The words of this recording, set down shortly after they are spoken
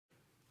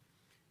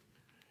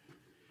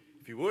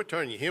If you would,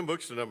 turn your hymn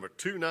books to number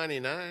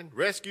 299,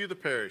 Rescue the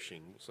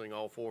Perishing. We'll sing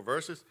all four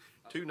verses,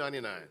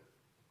 299.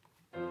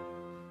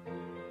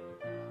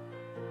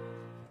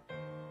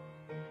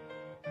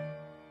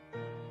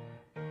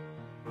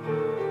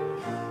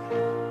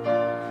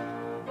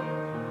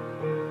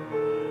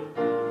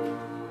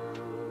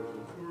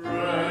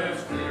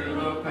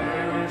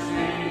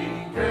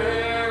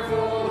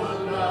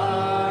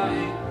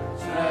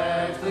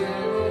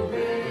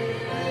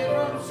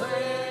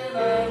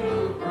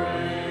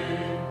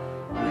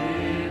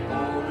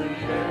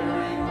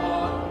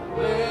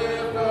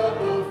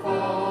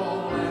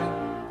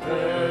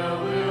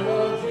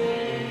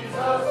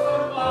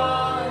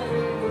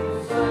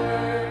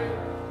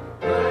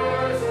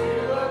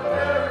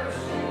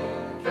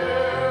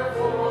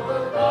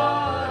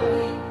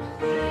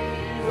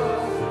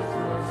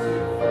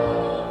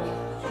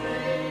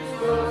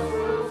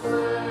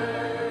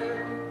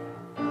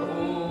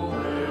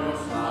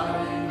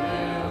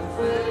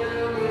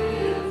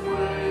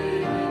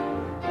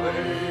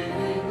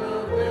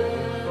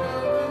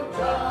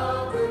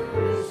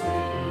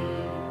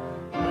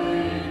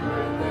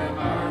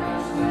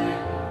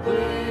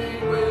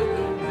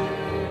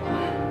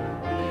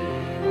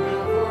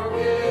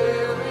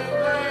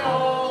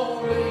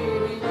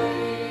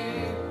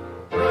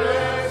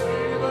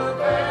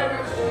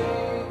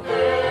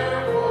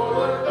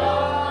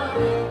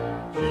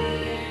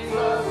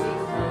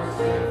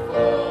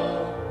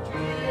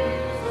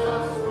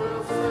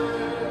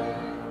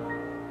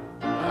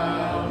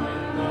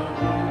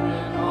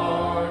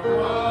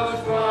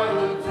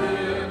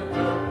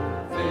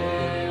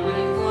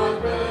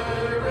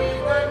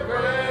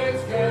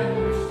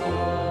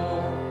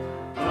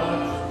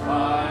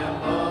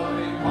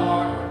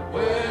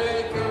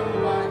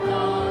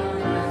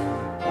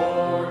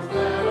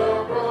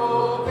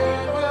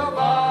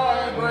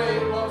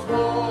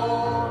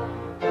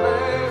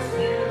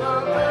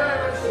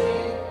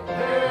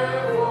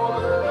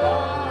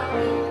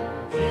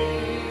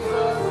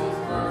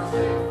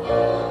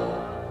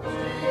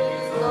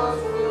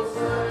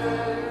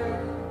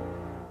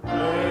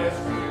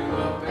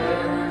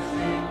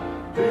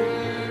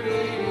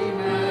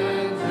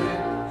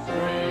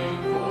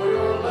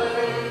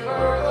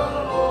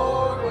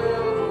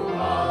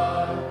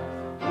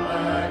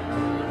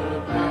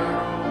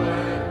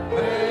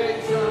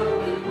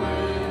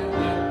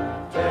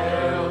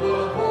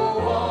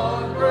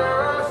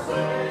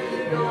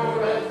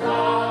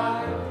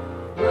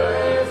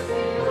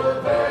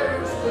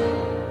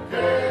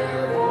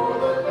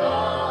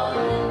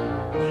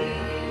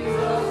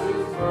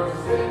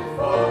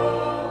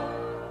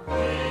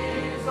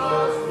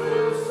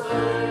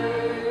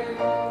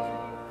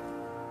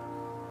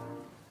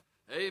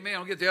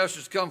 Get the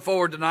ushers to come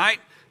forward tonight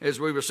as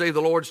we receive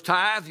the Lord's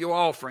tithe, your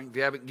offering. If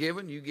you haven't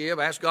given, you give.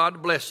 Ask God to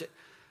bless it.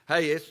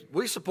 Hey,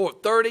 we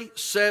support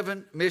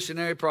 37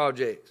 missionary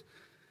projects.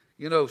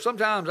 You know,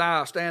 sometimes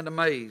I stand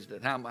amazed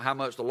at how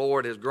much the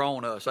Lord has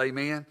grown us,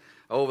 amen,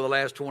 over the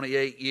last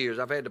 28 years.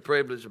 I've had the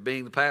privilege of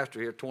being the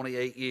pastor here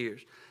 28 years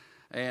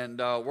and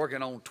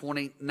working on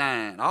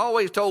 29. I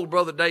always told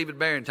Brother David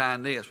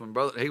Barrentine this when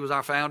he was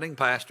our founding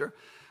pastor.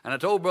 And I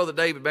told Brother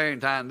David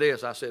Barrentine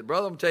this. I said,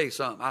 brother, I'm going to tell you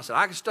something. I said,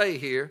 I can stay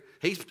here.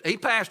 He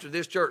pastored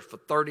this church for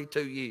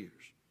 32 years.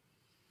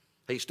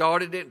 He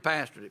started it and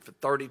pastored it for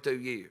 32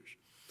 years.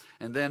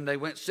 And then they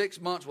went 6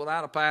 months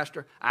without a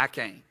pastor. I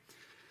came.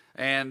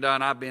 And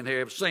I've been here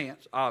ever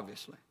since,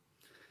 obviously.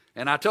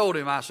 And I told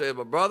him, I said,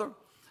 well, brother,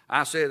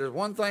 I said, there's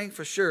one thing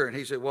for sure. And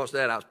he said, what's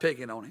that? I was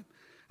picking on him.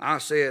 I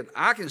said,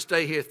 I can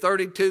stay here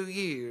 32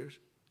 years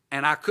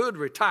and I could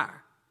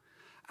retire.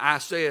 I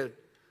said,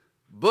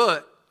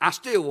 but I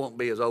still won't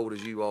be as old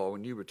as you are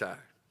when you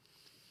retire.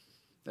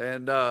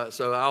 And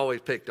so I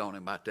always picked on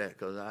him about that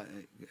because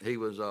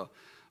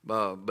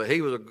but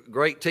he was a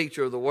great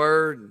teacher of the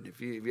Word. And if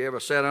you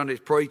ever sat under his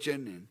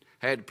preaching and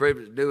had the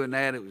privilege of doing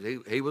that,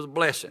 he was a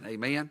blessing.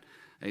 Amen.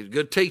 And he's a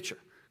good teacher.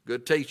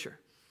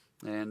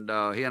 And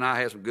he and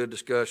I had some good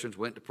discussions,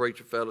 went to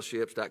preacher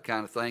fellowships, that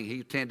kind of thing. He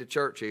attended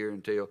church here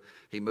until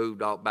he moved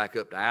back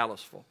up to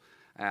Aliceville,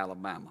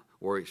 Alabama,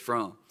 where he's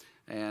from.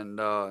 And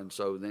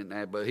so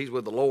then, but he's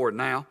with the Lord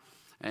now,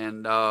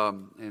 and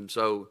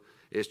so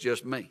it's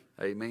just me,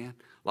 amen.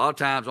 A lot of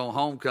times on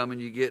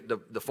homecoming you get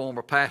the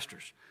former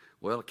pastors.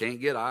 Well, I can't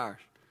get ours.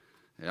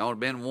 There's only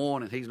been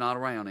one, and he's not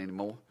around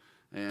anymore,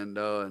 and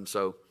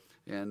so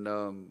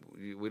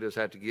we just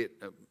have to get.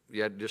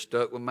 You had to just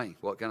stuck with me.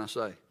 What can I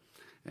say?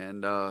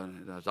 And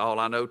that's all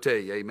I know to tell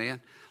you,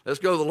 amen. Let's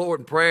go to the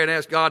Lord in prayer and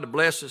ask God to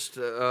bless us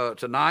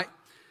tonight,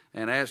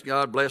 and ask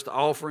God to bless the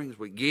offerings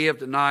we give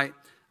tonight.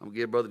 I'm going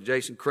to give Brother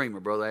Jason Creamer,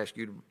 brother, I ask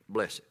you to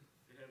bless it.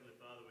 Heavenly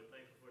Father, we're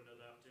thankful for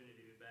another opportunity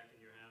to be back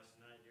in your house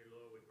tonight, dear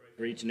Lord. We pray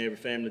for each and every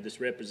family that's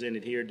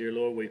represented here, dear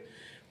Lord.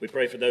 We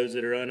pray for those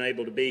that are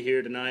unable to be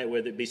here tonight,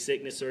 whether it be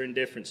sickness or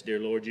indifference, dear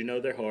Lord. You know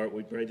their heart.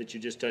 We pray that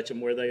you just touch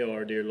them where they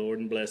are, dear Lord,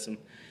 and bless them.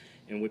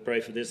 And we pray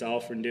for this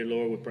offering, dear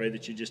Lord. We pray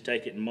that you just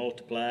take it and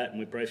multiply it. And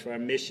we pray for our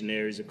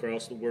missionaries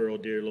across the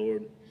world, dear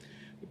Lord.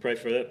 We pray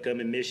for the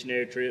upcoming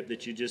missionary trip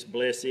that you just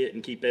bless it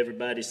and keep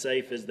everybody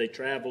safe as they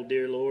travel,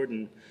 dear Lord.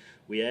 And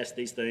we ask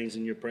these things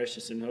in your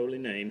precious and holy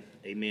name.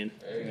 Amen.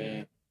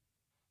 Amen.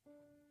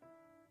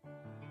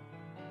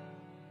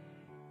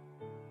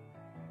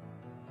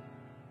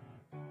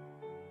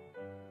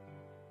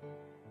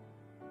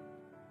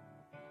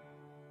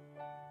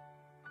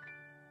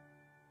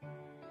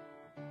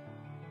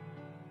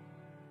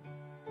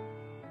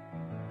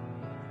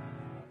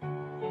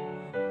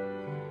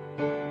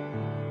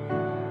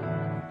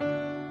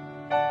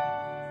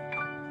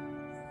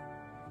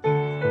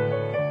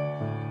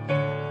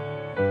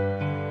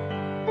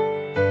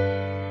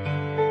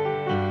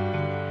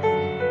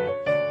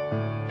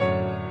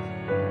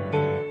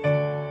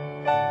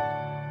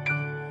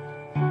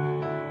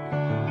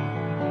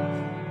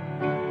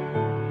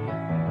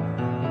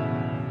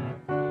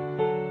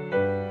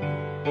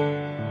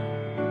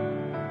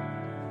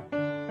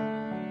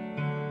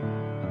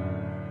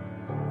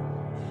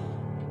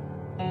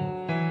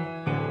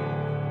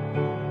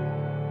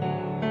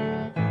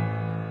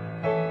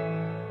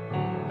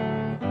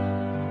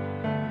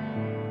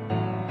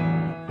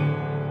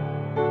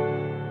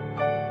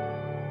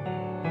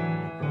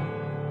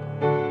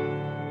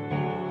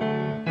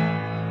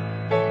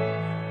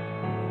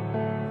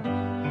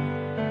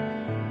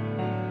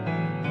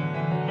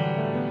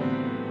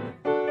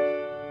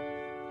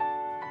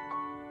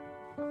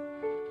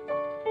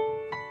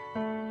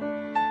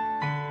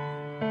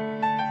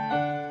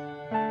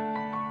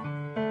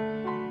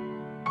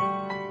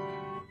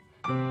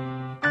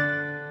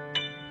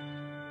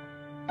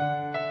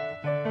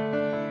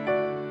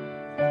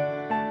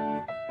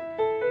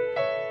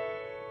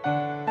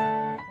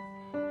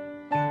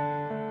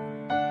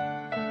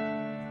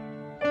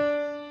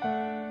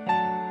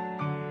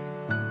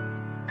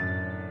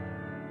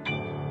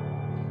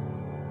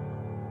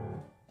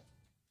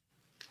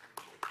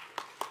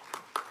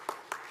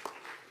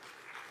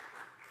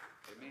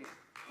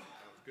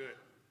 Good.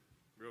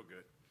 Real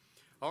good.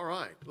 All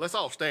right. Let's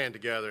all stand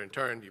together and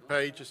turn your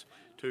pages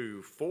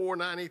to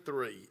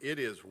 493. It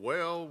is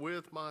well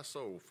with my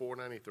soul.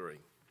 493.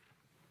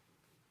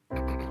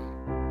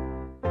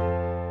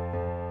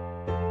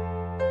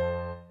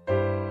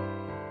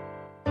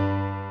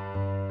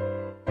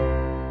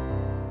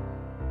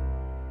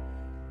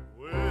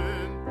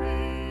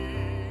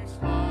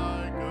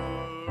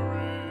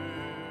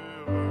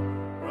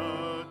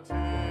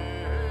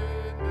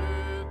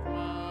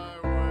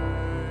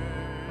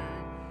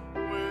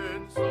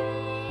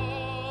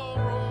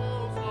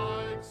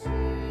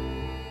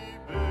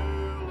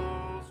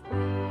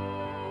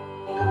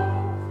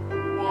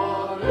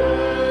 What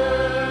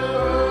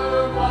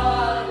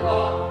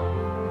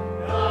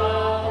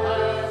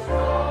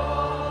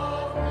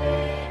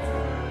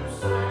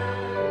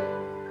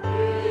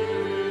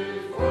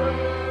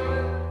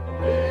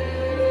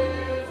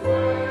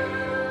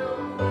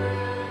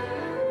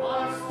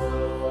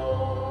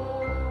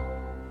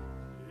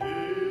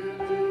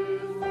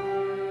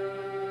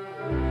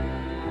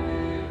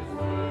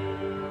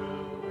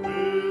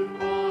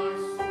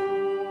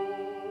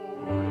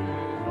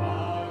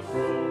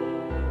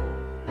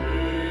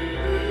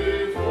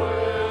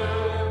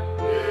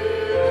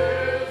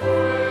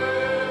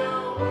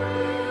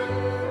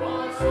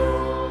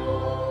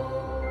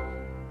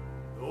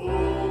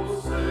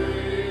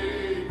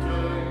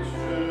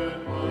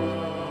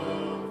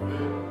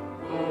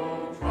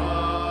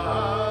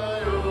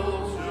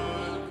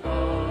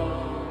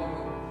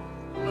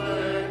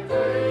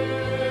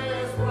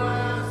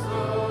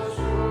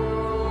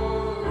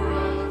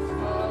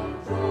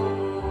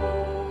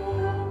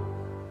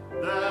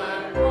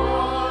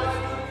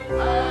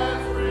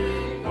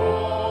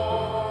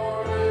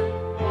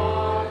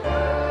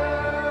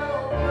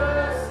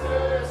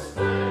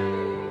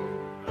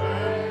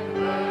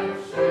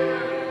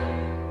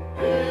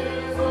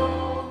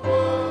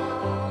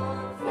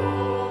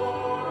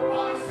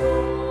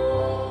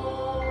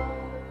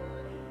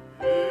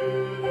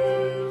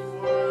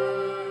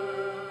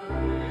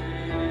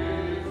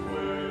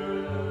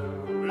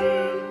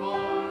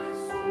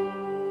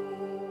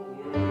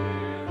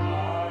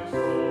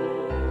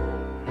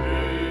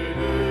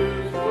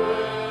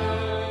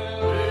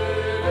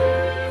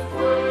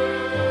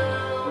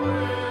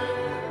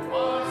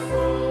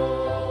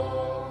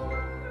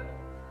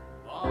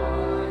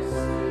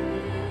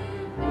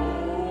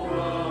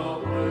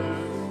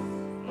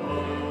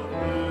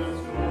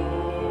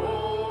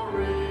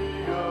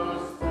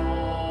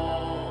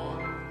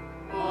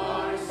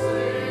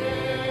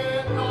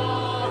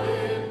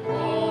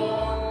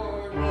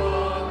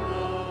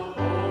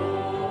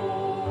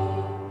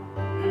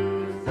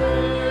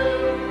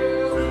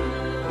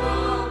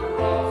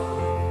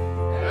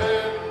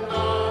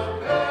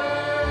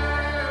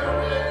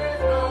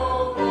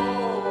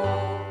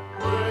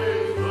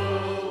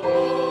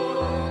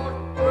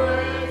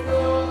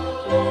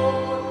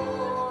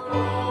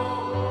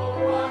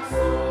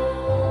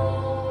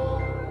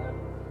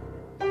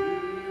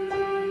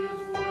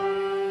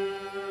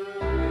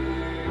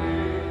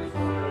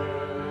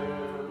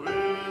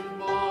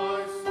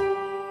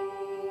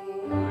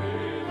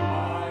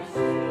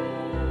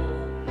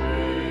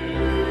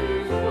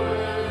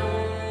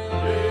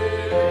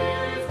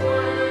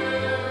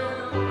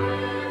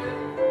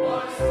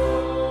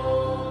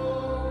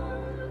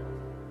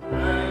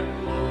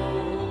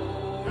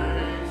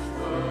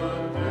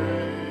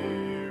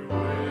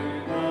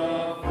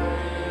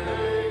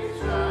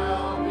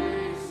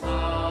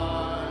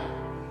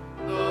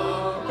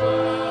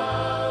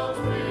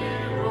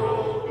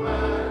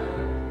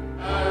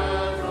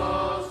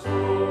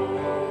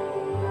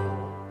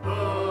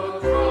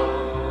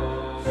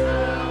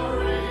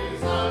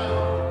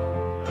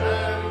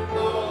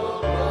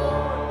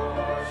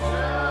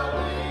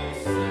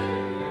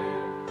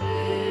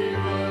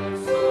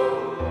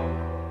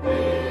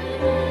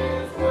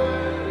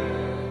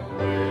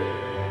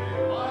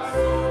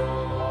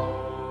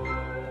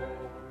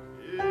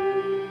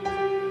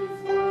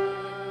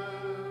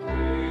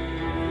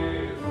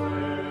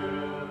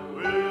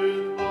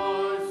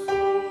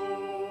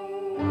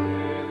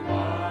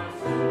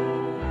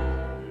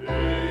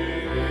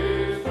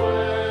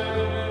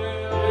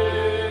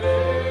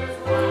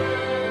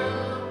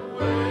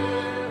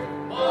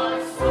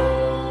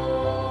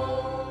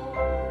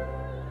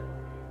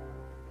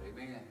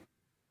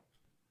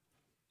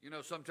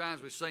know,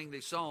 sometimes we sing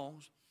these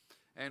songs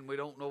and we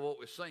don't know what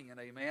we're singing,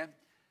 amen.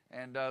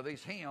 And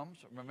these hymns,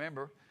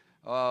 remember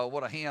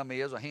what a hymn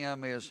is. A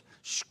hymn is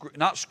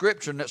not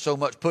scripture that's so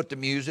much put to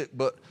music,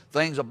 but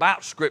things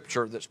about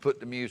scripture that's put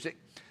to music.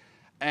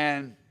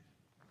 And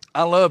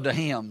I love the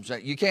hymns.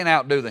 You can't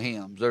outdo the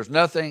hymns. There's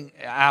nothing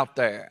out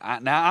there.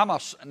 Now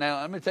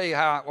let me tell you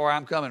where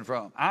I'm coming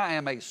from. I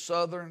am a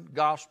Southern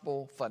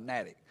gospel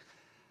fanatic.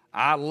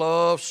 I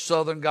love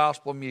Southern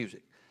gospel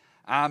music.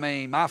 I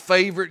mean, my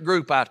favorite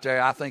group out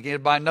there, I think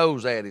everybody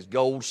knows that, is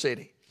Gold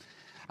City.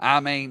 I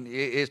mean,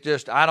 it's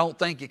just, I don't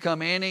think you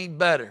come any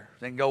better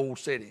than Gold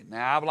City.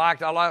 Now,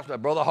 I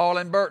liked Brother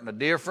Harlan Burton, a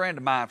dear friend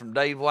of mine from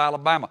Dadeville,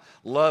 Alabama.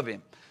 Love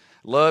him.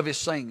 Love his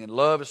singing.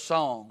 Love his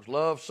songs.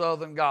 Love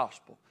Southern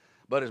gospel.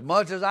 But as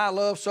much as I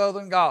love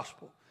Southern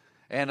gospel,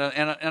 and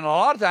a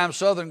lot of times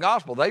Southern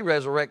gospel, they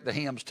resurrect the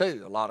hymns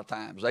too. A lot of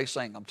times they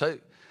sing them too.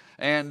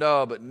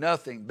 But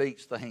nothing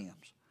beats the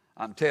hymns.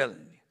 I'm telling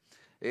you.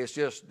 It's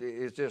just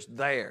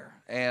there.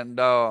 And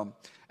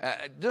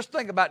just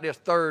think about this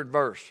third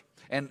verse.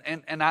 And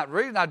the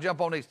reason I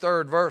jump on these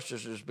third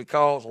verses is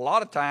because a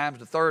lot of times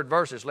the third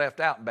verse is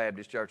left out in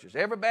Baptist churches.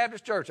 Every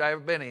Baptist church I've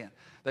ever been in,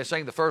 they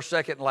sing the first,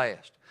 second, and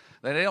last.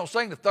 Then they don't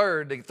sing the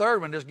third. The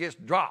third one just gets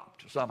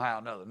dropped somehow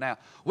or another. Now,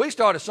 we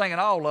started singing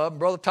all of them.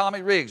 Brother Tommy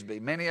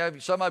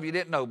Rigsby. Some of you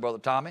didn't know Brother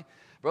Tommy.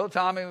 Brother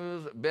Tommy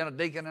been a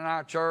deacon in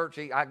our church.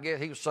 I guess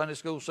he was Sunday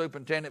school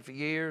superintendent for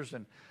years,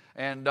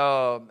 and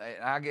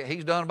I guess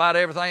he's done about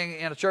everything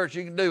in a church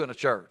you can do in a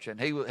church. And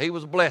he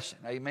was a blessing.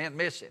 Amen.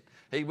 Miss it.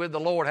 He with the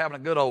Lord having a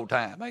good old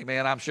time.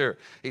 Amen. I'm sure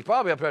he's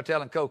probably up there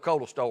telling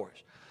Coca-Cola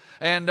stories,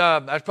 and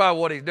that's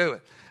probably what he's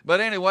doing. But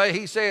anyway,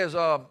 he says,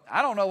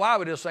 I don't know why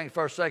we just sing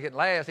first, second,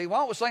 last. He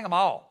won't sing them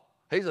all.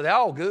 He said they're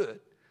all good.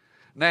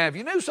 Now, if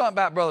you knew something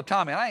about Brother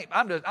Tommy, I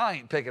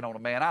ain't picking on a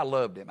man. I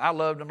loved him. I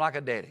loved him like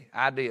a daddy.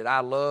 I did. I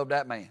loved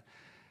that man.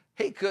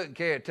 He couldn't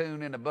carry a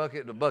tune in the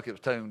bucket. The bucket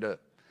was tuned up.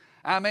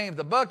 I mean, if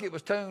the bucket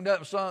was tuned up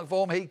and sung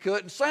for him, he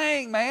couldn't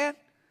sing, man.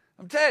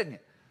 I'm telling you.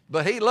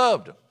 But he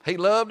loved them. He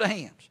loved the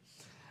hymns.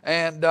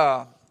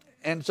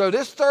 And so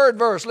this third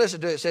verse,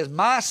 listen to it. It says,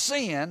 my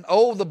sin,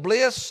 oh, the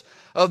bliss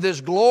of this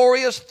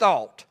glorious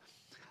thought.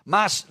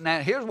 Now,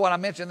 here's what I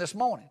mentioned this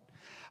morning.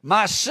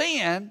 My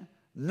sin,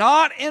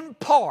 not in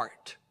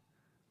part,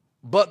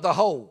 but the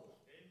whole,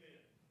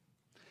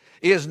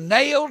 is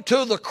nailed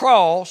to the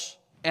cross,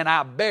 and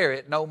I bear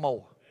it no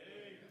more.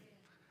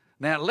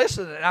 Now,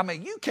 listen, I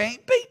mean, you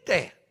can't beat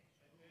that.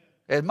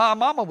 As my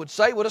mama would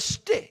say, with a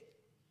stick.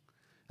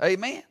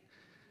 Amen.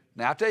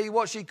 Now, I'll tell you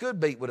what she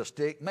could beat with a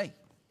stick, me.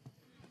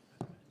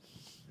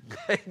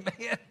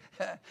 Amen.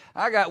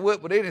 I got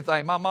whipped with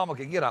anything my mama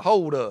could get a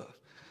hold of,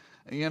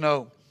 you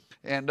know.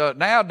 And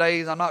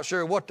nowadays, I'm not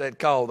sure what they'd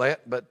call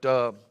that, but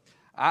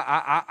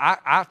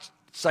I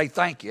say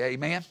thank you,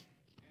 amen.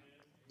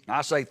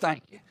 I say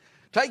thank you.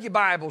 Take your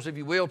Bibles, if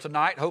you will,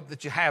 tonight. Hope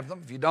that you have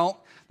them. If you don't,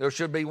 there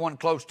should be one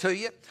close to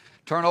you.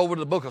 Turn over to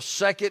the book of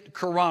 2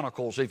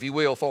 Chronicles, if you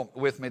will,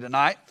 with me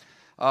tonight.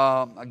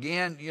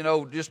 Again, you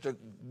know, just to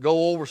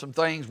go over some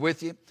things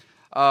with you.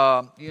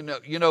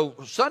 You know,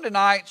 Sunday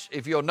nights,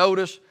 if you'll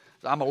notice,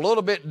 I'm a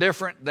little bit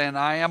different than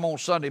I am on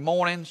Sunday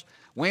mornings.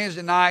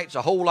 Wednesday night's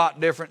a whole lot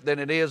different than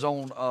it is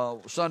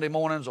on Sunday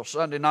mornings or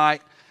Sunday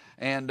night.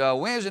 And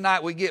Wednesday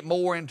night we get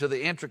more into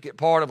the intricate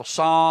part of a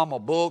psalm, a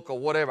book, or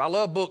whatever. I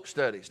love book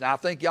studies. Now, I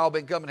think y'all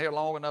been coming here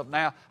long enough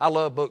now. I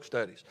love book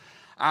studies.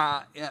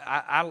 I'm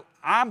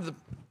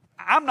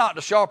not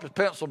the sharpest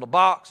pencil in the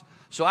box,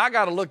 so I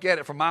got to look at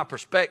it from my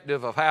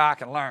perspective of how I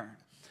can learn.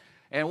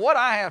 And what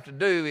I have to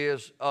do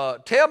is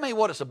tell me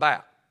what it's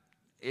about.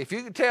 If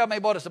you can tell me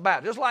what it's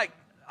about, just like,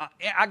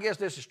 I guess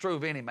this is true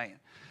of any man,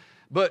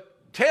 but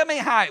tell me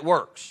how it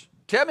works.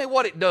 Tell me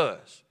what it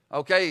does,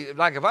 okay?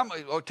 Like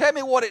or tell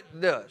me what it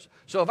does.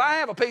 So if I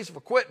have a piece of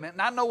equipment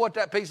and I know what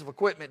that piece of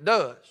equipment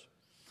does,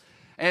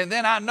 and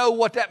then I know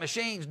what that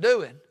machine's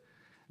doing,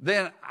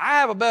 then I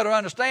have a better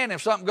understanding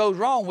if something goes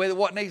wrong with it,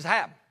 what needs to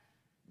happen.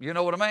 You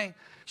know what I mean?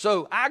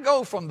 So I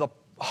go from the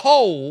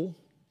whole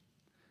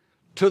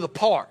to the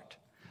part.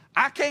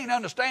 I can't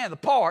understand the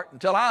part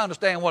until I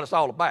understand what it's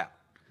all about.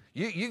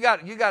 You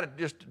got to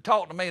just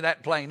talk to me that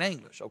in plain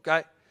English,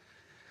 okay?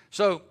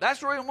 So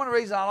that's one of the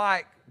reasons I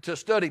like to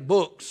study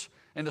books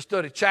and to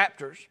study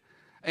chapters.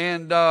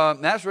 And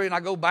that's the reason I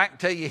go back and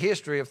tell you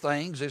history of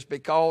things. It's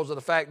because of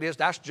the fact is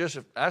that's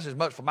as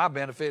much for my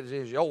benefit as it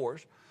is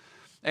yours.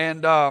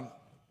 And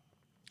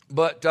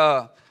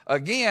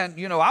again,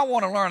 you know, I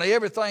want to learn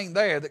everything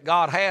there that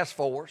God has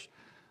for us.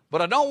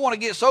 But I don't want to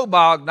get so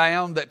bogged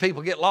down that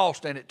people get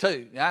lost in it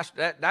too.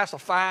 That's a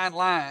fine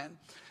line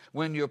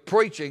when you're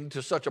preaching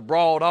to such a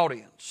broad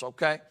audience,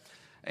 okay?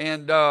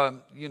 And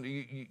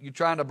you're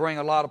trying to bring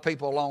a lot of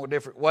people along in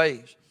different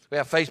ways. We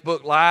have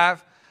Facebook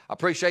Live. I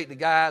appreciate the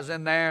guys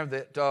in there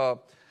that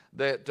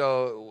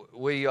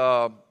we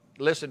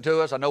listen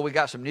to us. I know we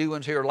got some new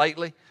ones here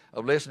lately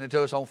of listening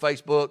to us on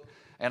Facebook.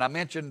 And I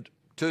mentioned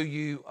to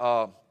you,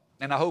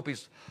 and I hope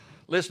he's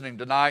listening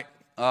tonight,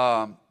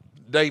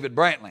 David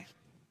Brantley.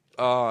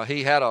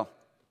 He had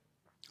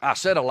I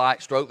said a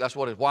light stroke. That's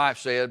what his wife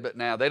said, but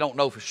now they don't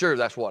know for sure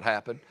that's what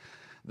happened.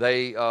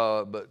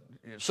 But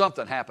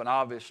something happened,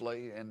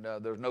 obviously, and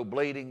there's no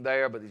bleeding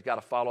there, but he's got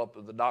to follow up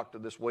with the doctor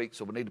this week,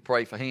 so we need to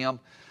pray for him.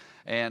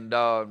 And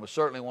we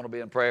certainly want to be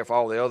in prayer for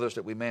all the others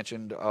that we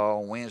mentioned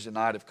on Wednesday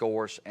night, of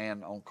course,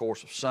 and on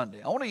course of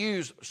Sunday. I want to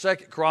use 2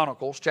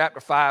 Chronicles chapter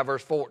 5,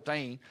 verse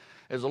 14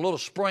 as a little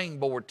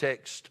springboard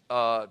text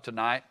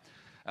tonight.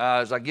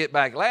 As I get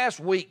back,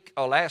 last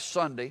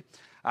Sunday,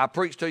 I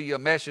preached to you a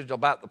message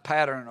about the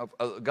pattern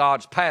of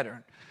God's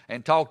pattern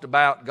and talked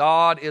about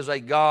God is a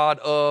God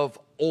of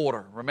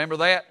order. Remember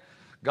that?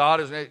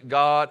 God is a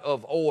God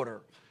of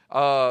order.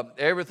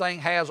 Everything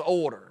has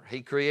order.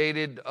 He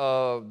created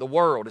the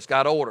world. It's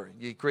got order.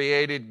 He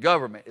created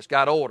government. It's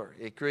got order.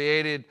 He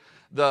created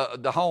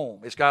the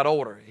home. It's got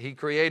order. He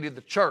created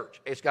the church.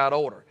 It's got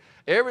order.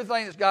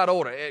 Everything that's got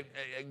order,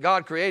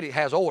 God created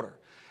has order.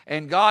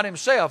 And God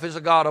himself is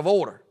a God of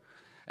order.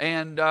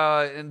 And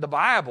the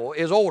Bible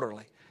is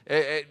orderly.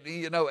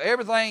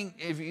 Everything,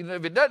 if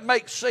it doesn't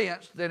make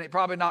sense, then it's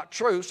probably not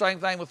true. Same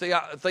thing with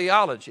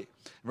theology.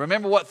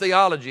 Remember what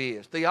theology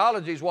is.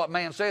 Theology is what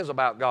man says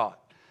about God.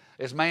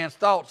 It's man's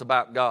thoughts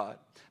about God.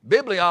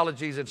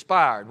 Bibliology is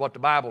inspired, what the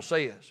Bible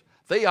says.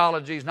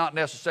 Theology is not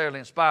necessarily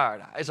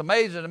inspired. It's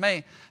amazing to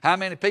me how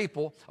many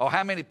people, or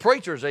how many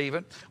preachers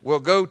even, will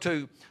go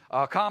to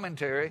a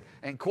commentary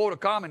and quote a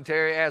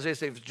commentary as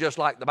if it's just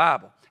like the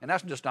Bible. And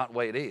that's just not the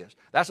way it is.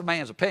 That's a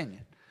man's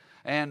opinion.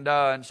 And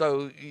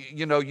so,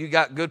 you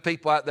got good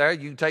people out there.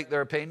 You can take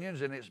their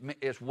opinions, and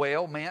it's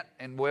well meant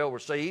and well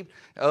received.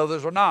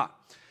 Others are not.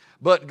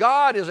 But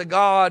God is a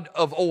God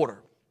of order.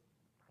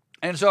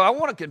 And so I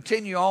want to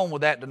continue on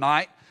with that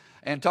tonight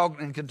and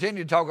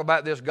continue to talk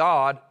about this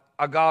God,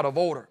 a God of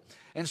order.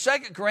 In 2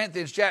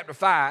 Corinthians chapter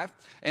 5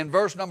 and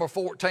verse number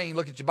 14,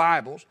 look at your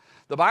Bibles.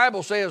 The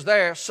Bible says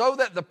there, so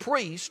that the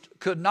priest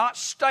could not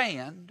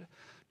stand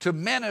to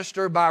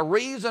minister by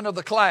reason of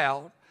the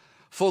cloud,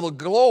 for the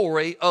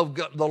glory of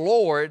the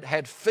Lord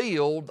had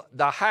filled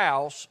the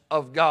house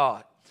of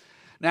God.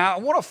 Now, I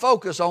want to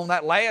focus on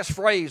that last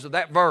phrase of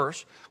that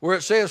verse where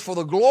it says, for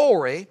the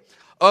glory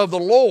of the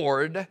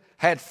Lord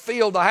had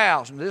filled the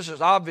house. And this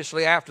is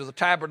obviously after the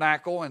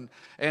tabernacle, and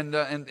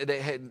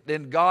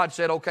then God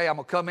said, okay, I'm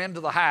going to come into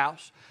the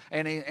house.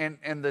 And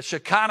the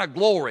Shekinah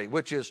glory,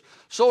 which is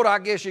sort of, I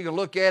guess you can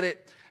look at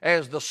it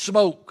as the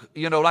smoke,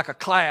 like a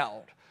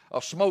cloud,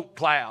 a smoke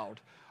cloud,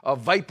 a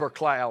vapor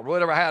cloud,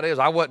 whatever how it is.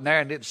 I wasn't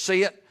there and didn't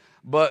see it,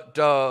 but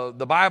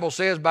the Bible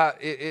says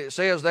it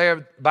says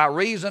there by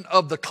reason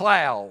of the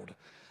cloud,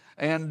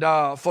 and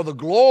for the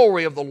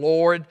glory of the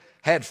Lord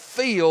had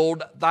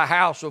filled the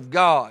house of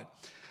God.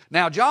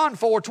 Now John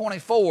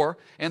 4:24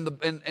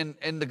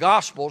 in the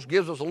Gospels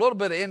gives us a little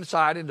bit of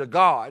insight into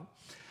God.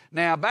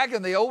 Now back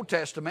in the Old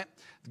Testament,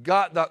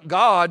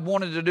 God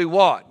wanted to do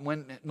what?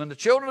 When the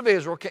children of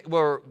Israel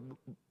were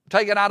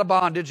taken out of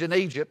bondage in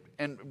Egypt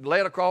and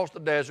led across the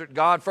desert,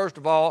 God, first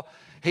of all,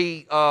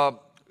 He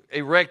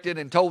erected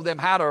and told them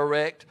how to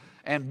erect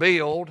and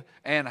build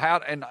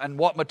and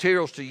what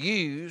materials to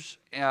use,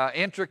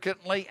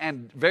 intricately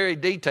and very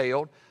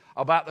detailed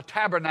about the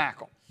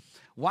tabernacle.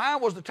 Why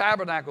was the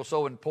tabernacle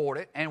so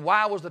important, and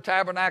why was the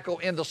tabernacle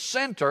in the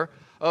center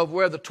of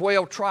where the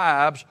 12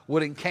 tribes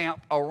would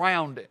encamp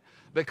around it?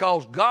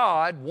 Because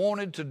God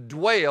wanted to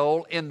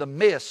dwell in the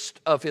midst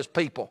of His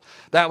people.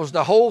 That was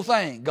the whole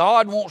thing.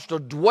 God wants to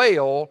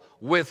dwell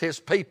with His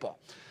people.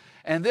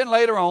 And then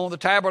later on, the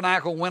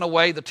tabernacle went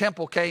away, the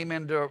temple came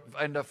into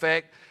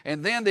effect,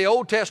 and then the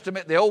Old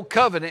Testament, the Old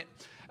Covenant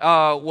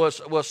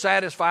was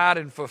satisfied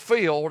and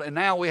fulfilled, and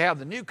now we have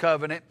the New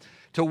Covenant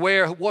to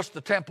where, what's the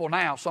temple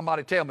now?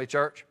 Somebody tell me,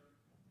 church.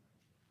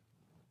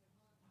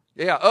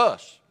 Yeah,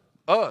 us.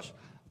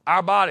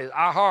 Our bodies,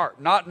 our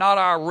heart, not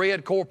our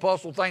red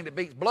corpuscle thing that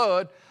beats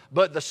blood,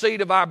 but the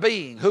seat of our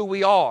being, who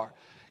we are.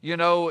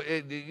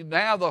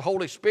 Now the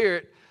Holy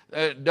Spirit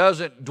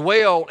doesn't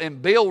dwell in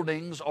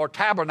buildings or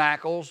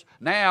tabernacles.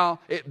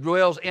 Now it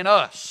dwells in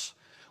us.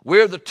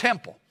 We're the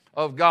temple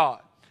of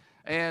God.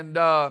 And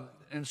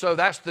so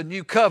that's the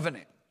new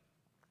covenant.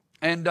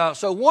 And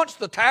so once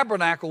the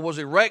tabernacle was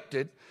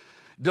erected,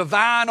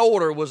 divine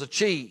order was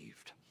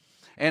achieved.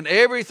 And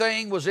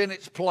everything was in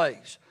its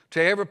place,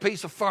 to every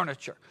piece of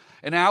furniture.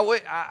 And now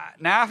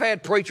I've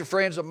had preacher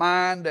friends of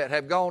mine that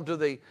have gone to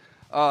the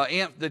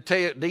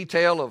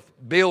detail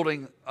of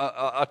building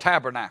a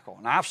tabernacle.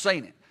 And I've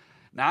seen it.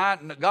 Now,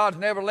 God's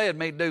never led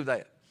me to do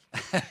that.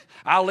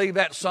 I'll leave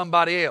that to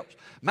somebody else.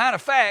 Matter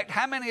of fact,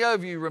 how many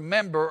of you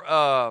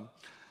remember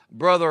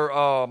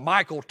Brother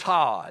Michael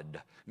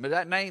Todd? Does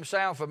that name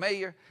sound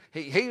familiar?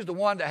 He's the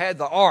one that had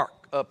the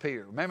ark up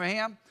here. Remember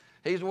him?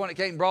 He's the one that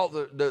came and brought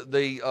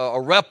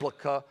a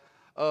replica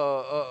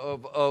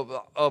of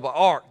an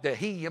ark that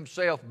he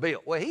himself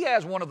built. Well, he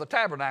has one of the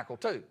tabernacle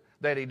too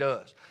that he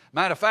does.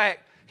 Matter of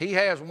fact, he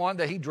has one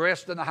that he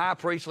dressed in the high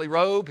priestly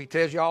robe. He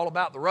tells you all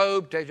about the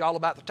robe, tells you all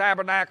about the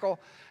tabernacle,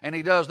 and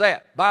he does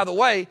that. By the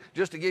way,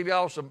 just to give you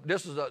all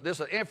this is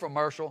an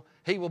infomercial.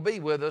 He will be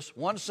with us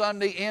one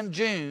Sunday in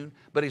June,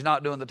 but he's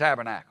not doing the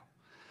tabernacle.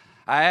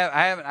 I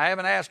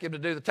haven't asked him to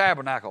do the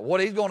tabernacle.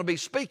 What he's going to be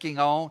speaking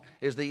on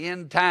is the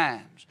end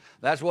times.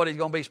 That's what he's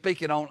going to be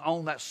speaking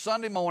on that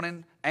Sunday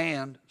morning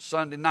and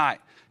Sunday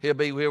night. He'll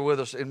be here with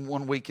us in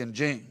 1 week in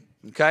June.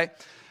 Okay?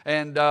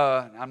 And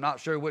I'm not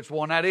sure which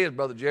one that is,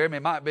 Brother Jeremy.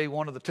 It might be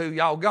one of the two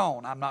y'all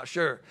gone. I'm not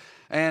sure.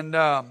 And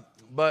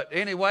but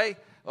anyway,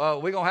 we're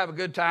going to have a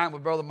good time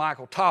with Brother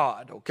Michael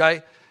Todd,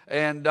 okay?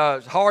 And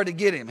it's hard to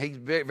get him. He's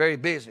very, very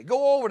busy.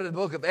 Go over to the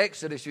book of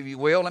Exodus, if you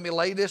will. Let me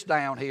lay this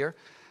down here.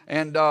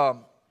 And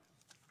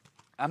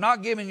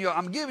I'm giving you,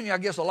 I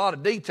guess, a lot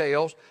of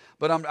details,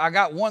 but I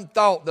got one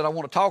thought that I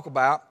want to talk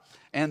about,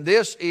 and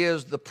this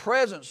is the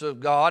presence of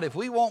God. If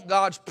we want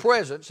God's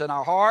presence in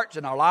our hearts,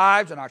 in our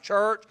lives, in our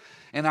church,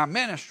 in our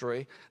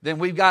ministry, then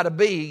we've got to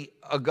be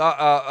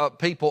a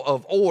people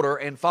of order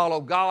and follow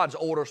God's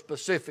order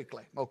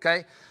specifically,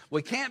 okay?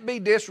 We can't be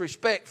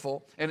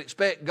disrespectful and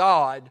expect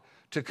God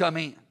to come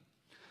in.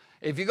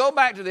 If you go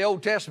back to the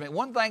Old Testament,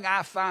 one thing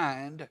I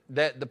find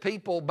that the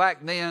people back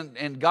then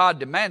and God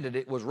demanded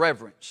it was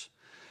reverence.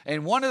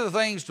 And one of the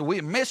things that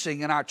we're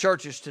missing in our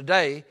churches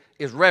today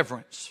is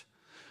reverence.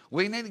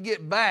 We need to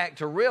get back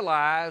to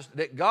realize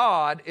that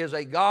God is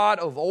a God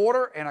of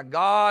order and a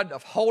God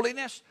of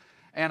holiness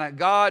and a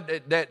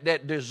God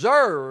that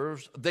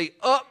deserves the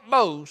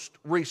utmost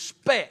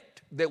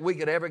respect that we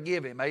could ever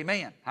give Him.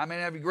 Amen. How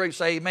many of you agree?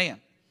 Say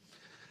amen.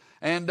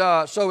 And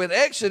so in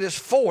Exodus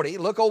 40,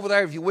 look over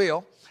there if you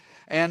will,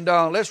 and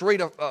let's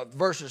read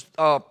verses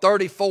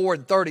 34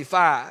 and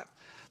 35.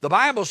 The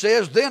Bible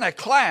says, "Then a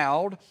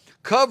cloud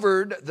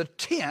covered the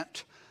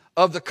tent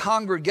of the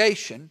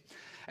congregation,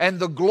 and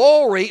the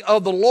glory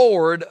of the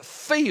Lord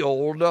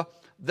filled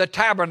the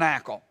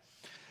tabernacle.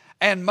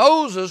 And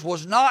Moses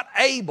was not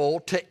able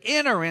to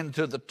enter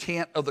into the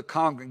tent of the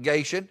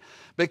congregation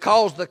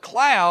because the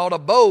cloud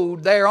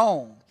abode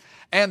thereon,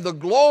 and the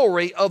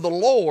glory of the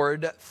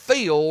Lord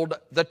filled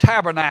the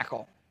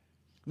tabernacle."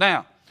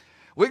 Now,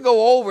 we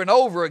go over and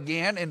over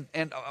again,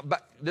 and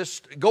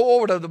just go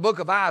over to the book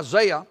of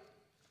Isaiah,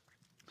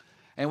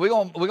 and we're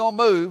gonna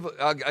move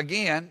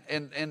again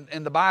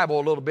in the Bible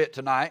a little bit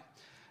tonight.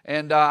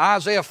 And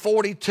Isaiah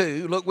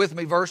 42, look with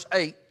me, verse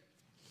 8.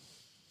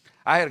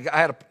 I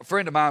had a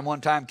friend of mine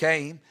one time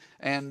came,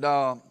 and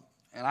I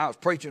was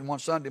preaching one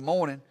Sunday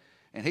morning,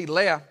 and he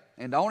left,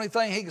 and the only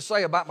thing he could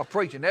say about my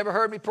preaching, never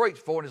heard me preach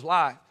before in his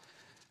life,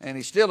 and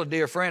he's still a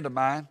dear friend of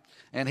mine,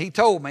 and he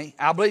told me,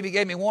 I believe he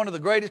gave me one of the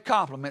greatest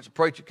compliments a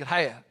preacher could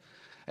have.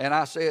 And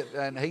I said,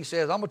 and he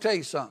says, "I'm going to tell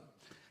you something."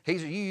 He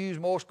said, "You use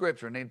more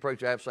scripture than any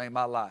preacher I've seen in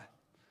my life."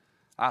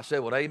 I said,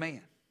 "Well,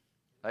 amen.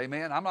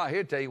 Amen. I'm not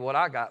here to tell you what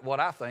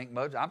I think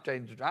much. I'll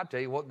tell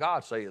you what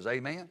God says.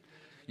 Amen.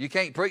 You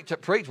can't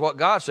preach what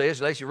God says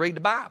unless you read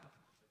the Bible.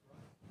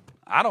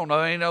 I don't know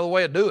any other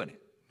way of doing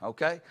it.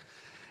 Okay?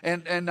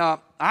 And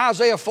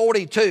Isaiah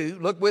 42,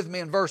 look with me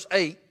in verse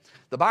 8.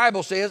 The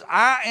Bible says,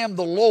 "I am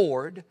the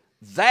Lord,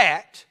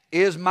 that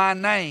is my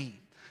name."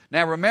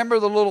 Now remember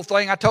the little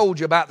thing I told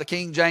you about the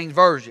King James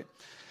Version.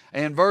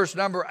 In verse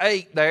number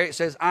 8 there, it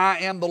says, "I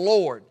am the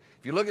Lord."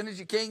 If you're looking at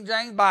your King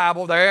James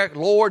Bible there,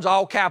 Lord's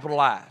all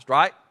capitalized,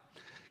 right?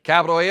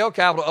 Capital L,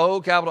 capital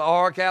O, capital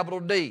R, capital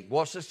D.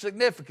 What's the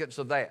significance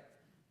of that?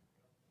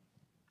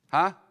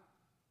 Huh?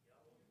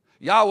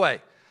 Yahweh.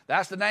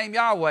 That's the name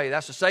Yahweh.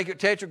 That's the sacred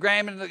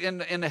tetragram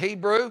in the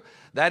Hebrew.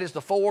 That is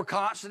the four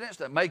consonants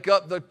that make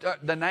up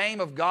the name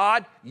of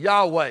God,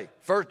 Yahweh.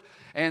 First,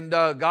 and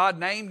God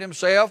named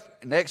Himself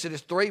in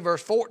Exodus 3,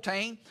 verse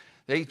 14.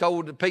 He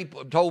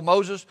told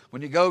Moses,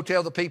 "When you go,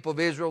 tell the people of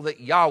Israel that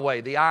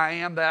Yahweh, the I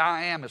am that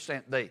I am, has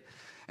sent thee."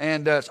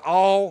 And it's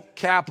all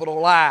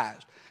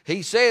capitalized.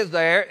 He says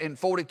there in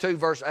 42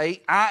 verse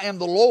 8, "I am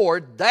the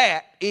Lord,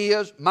 that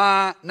is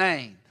my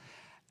name.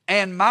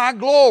 And my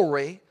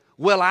glory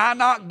will I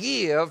not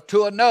give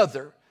to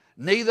another,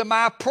 neither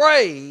my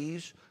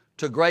praise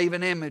to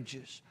graven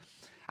images."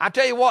 I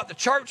tell you what, the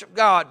church of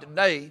God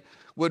today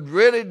would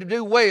really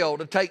do well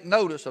to take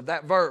notice of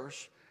that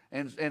verse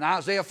in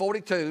Isaiah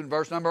 42,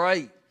 verse number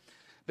 8.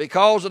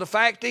 Because of the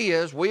fact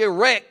is, we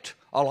erect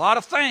a lot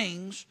of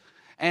things,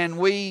 and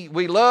we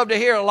love to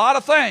hear a lot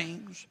of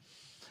things.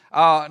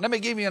 Let me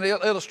give you an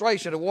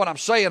illustration of what I'm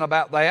saying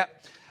about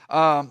that.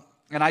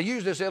 And I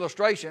use this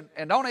illustration,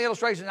 and the only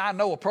illustration I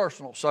know are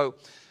personal. So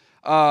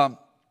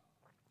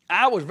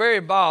I was very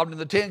involved in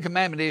the Ten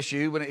Commandment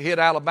issue when it hit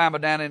Alabama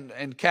down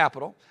in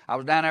Capitol. I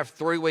was down there for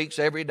 3 weeks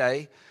every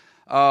day,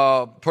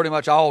 pretty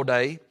much all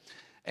day.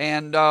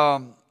 And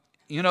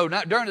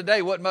during the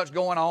day wasn't much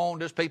going on,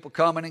 just people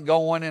coming and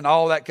going and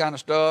all that kind of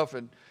stuff.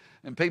 And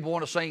people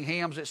want to sing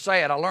hymns. It's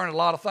sad. I learned a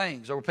lot of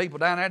things. There were people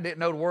down there that didn't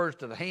know the words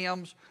to the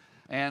hymns,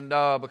 and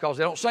because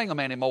they don't sing them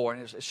anymore,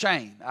 and it's a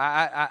shame.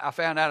 I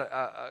found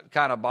that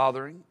kind of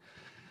bothering.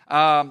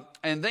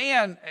 And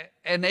then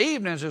in the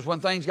evenings is when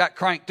things got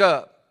cranked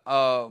up.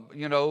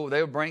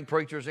 They would bring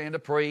preachers in to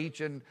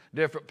preach and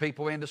different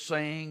people in to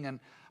sing and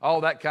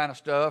all that kind of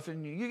stuff.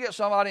 And you get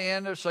somebody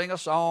in to sing a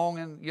song,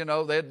 and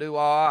they'd do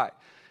all right.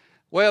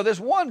 Well, this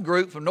one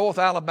group from North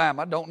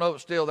Alabama, I don't know if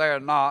it's still there or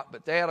not,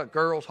 but they had a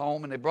girls'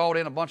 home, and they brought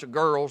in a bunch of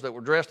girls that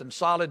were dressed in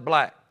solid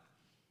black.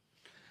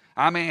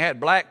 I mean, had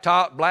black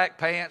top, black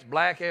pants,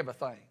 black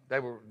everything. They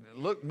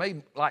looked to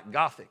me like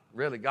gothic,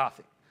 really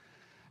gothic.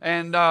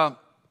 And,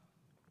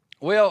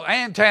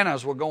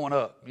 antennas were going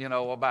up,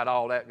 about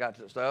all that got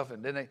to stuff.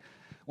 And then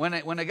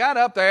when they got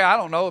up there, I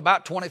don't know,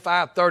 about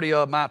 25, 30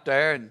 of them out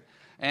there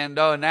and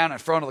down in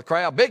front of the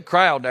crowd, big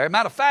crowd there.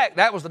 Matter of fact,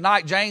 that was the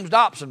night James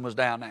Dobson was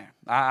down there.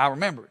 I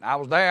remember it. I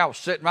was there. I was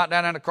sitting right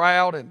down in the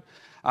crowd, and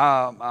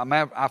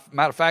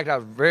matter of fact, I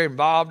was very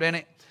involved in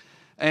it.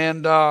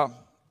 And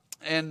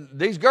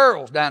these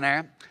girls down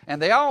there,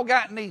 and they all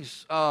got in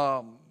these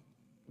kind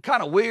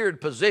of weird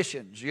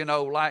positions,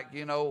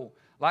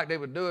 like they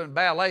were doing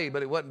ballet,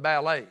 but it wasn't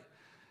ballet.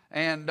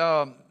 And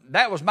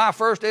that was my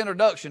first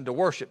introduction to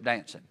worship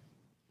dancing.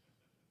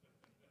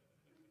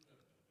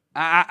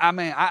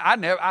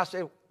 I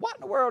said, what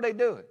in the world are they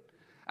doing?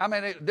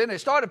 Then they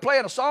started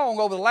playing a song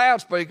over the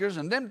loudspeakers,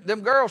 and then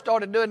them girls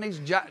started doing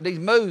these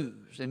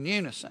moves in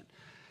unison.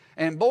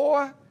 And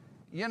boy,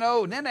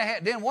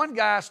 then one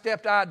guy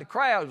stepped out of the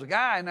crowd. There was a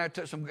guy in there,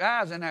 some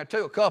guys in there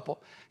too, a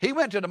couple. He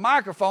went to the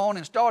microphone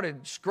and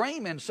started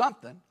screaming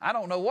something. I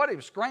don't know what he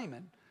was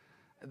screaming.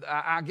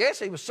 I guess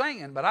he was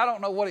singing, but I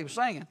don't know what he was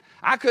singing.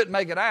 I couldn't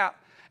make it out.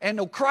 And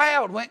the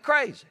crowd went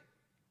crazy.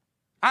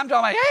 I'm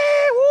talking about,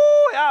 hey,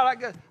 woo, all that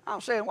good.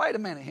 I'm saying, wait a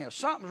minute here,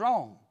 something's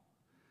wrong.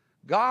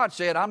 God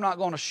said, I'm not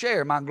going to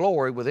share my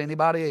glory with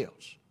anybody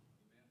else.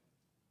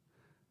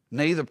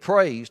 Neither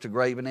praise to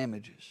graven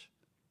images.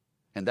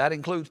 And that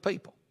includes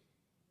people.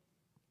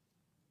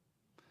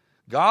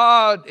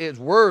 God is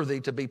worthy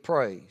to be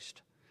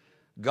praised.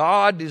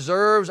 God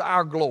deserves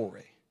our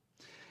glory.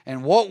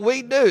 And what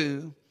we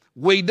do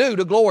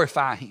to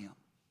glorify Him.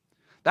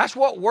 That's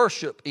what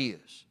worship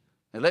is.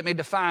 And let me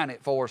define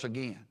it for us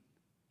again.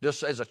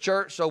 Just as a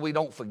church, so we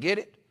don't forget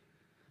it,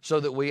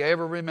 so that we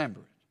ever remember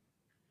it.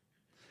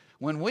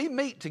 When we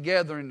meet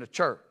together in the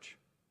church,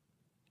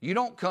 you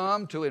don't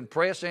come to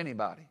impress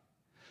anybody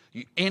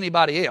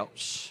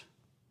else.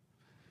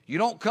 You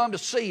don't come to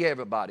see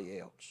everybody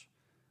else.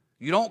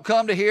 You don't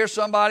come to hear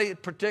somebody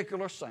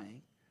particular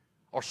sing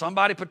or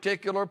somebody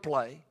particular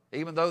play,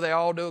 even though they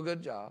all do a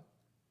good job.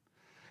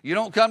 You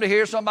don't come to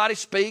hear somebody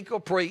speak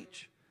or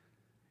preach.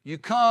 You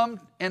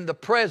come in the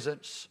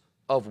presence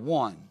of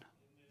one.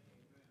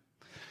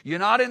 You're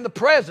not in the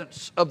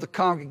presence of the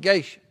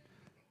congregation.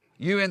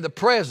 You're in the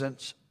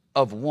presence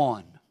of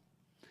one,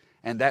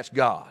 and that's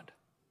God.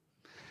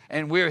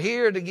 And we're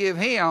here to give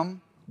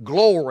Him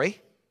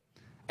glory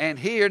and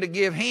here to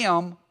give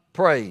Him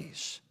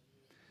praise.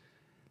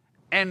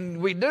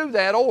 And we do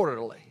that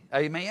orderly,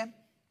 amen?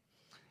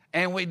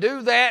 And we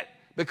do that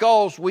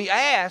because we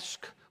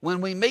ask when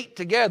we meet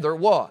together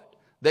what?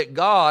 That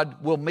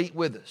God will meet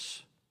with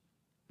us,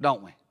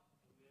 don't we?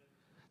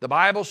 The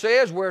Bible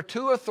says where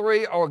two or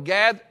three are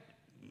gathered,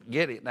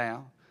 get it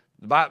now,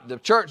 the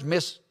church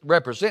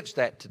misrepresents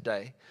that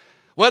today.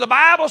 Well, the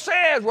Bible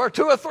says where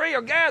two or three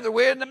are gathered,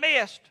 we're in the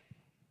midst.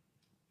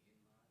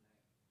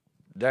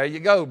 There you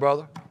go,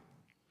 brother.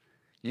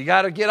 You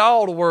got to get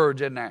all the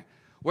words in there.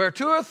 Where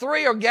two or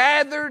three are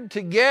gathered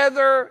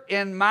together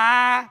in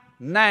my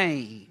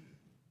name.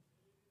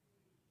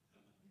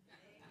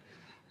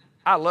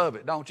 I love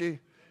it, don't you?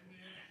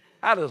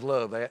 I just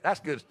love that. That's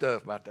good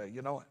stuff right there,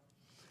 you know it.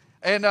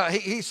 And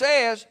he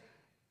says,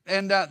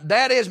 and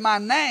that is my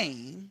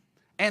name.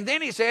 And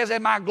then he says,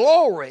 and my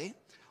glory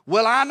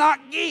will I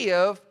not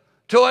give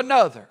to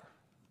another.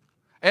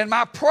 And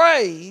my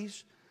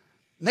praise,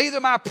 neither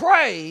my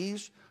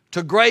praise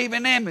to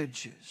graven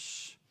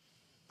images.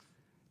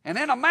 And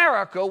in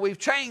America, we've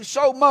changed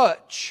so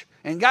much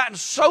and gotten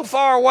so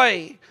far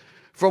away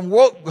from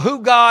who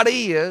God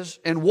is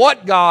and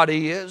what God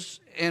is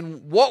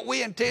and what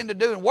we intend to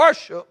do in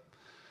worship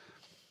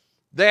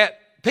that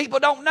people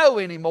don't know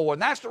anymore.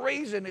 And that's the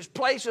reason it's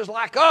places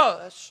like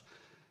us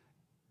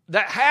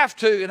that have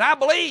to, and I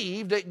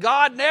believe that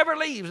God never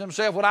leaves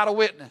Himself without a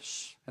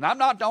witness. And I'm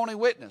not the only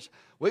witness.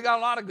 We got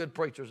a lot of good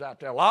preachers out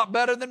there, a lot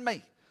better than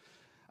me.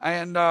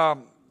 And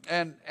I'm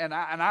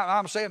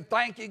saying,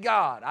 thank you,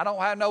 God. I don't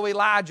have no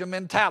Elijah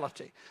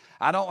mentality.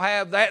 I don't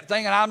have that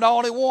thing, and I'm the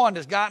only one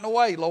that's gotten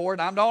away, Lord.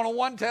 I'm the only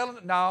one telling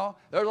it. No,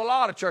 there's a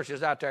lot of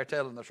churches out there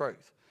telling the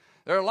truth.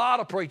 There are a lot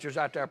of preachers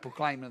out there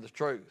proclaiming the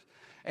truth.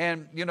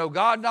 And,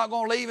 God's not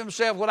going to leave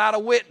Himself without a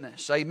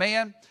witness.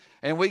 Amen?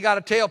 And we got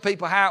to tell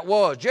people how it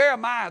was.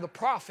 Jeremiah, the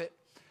prophet,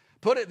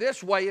 put it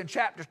this way in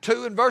chapter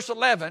 2 and verse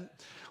 11,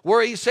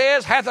 where he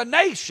says, hath a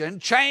nation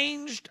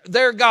changed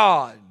their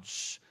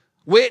gods,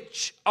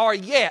 which are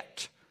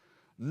yet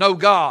no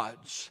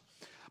gods.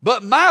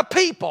 But my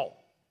people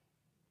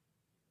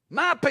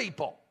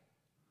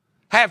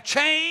have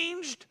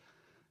changed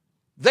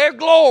their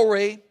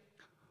glory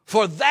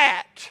for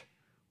that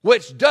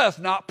which doth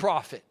not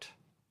profit.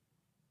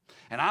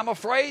 And I'm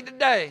afraid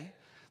today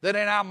that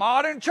in our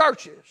modern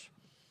churches,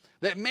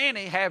 that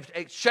many have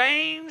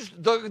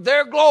exchanged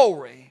their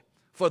glory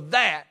for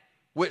that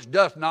which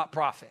doth not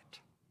profit.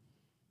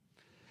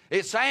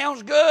 It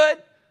sounds good,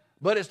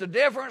 but it's the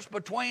difference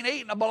between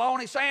eating a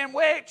bologna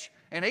sandwich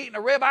and eating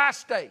a ribeye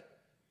steak.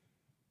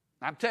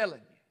 I'm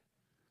telling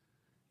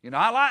You know,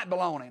 I like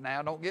bologna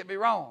now, don't get me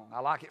wrong.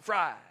 I like it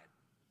fried.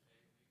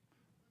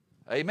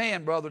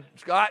 Amen, Brother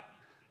Scott.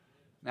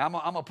 Now, I'm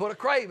going to put a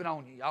craving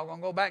on you. Y'all going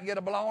to go back and get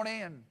a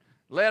bologna and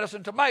lettuce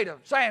and tomato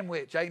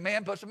sandwich.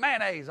 Amen. Put some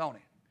mayonnaise on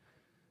it.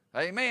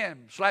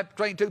 Amen. Slap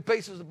between two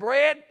pieces of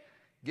bread.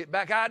 Get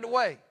back out of the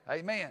way.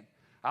 Amen.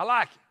 I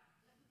like it.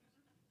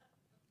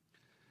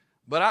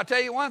 But I'll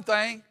tell you one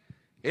thing.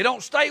 It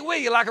don't stay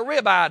with you like a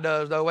ribeye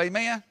does, though.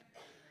 Amen.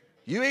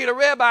 You eat a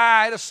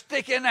ribeye, it'll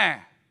stick in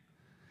there.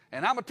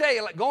 And I'm going to tell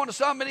you, like going to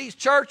some of these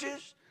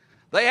churches,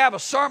 they have a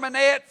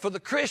sermonette for the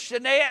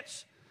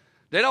Christianettes.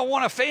 They don't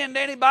want to offend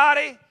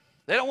anybody.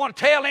 They don't want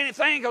to tell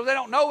anything because they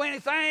don't know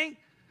anything.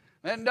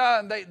 And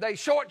they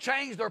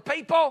shortchange their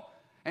people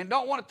and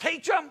don't want to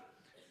teach them.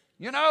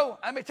 You know,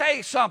 let me tell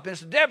you something.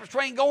 It's the difference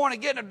between going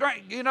and getting a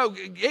drink, you know,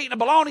 eating a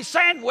bologna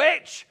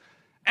sandwich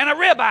and a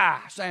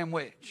ribeye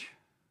sandwich.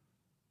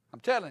 I'm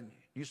telling you.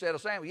 You said a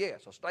sandwich?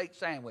 Yes, a steak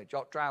sandwich. You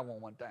ought to try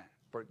one time.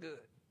 Pretty good.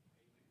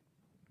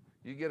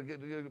 You get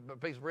a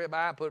piece of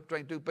ribeye, put it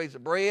between two pieces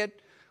of bread,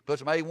 put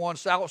some A1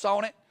 sauce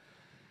on it,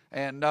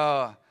 and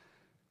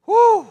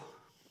whoo!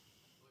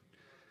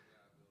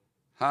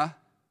 Huh?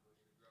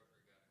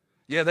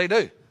 Yeah, they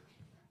do.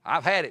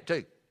 I've had it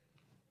too.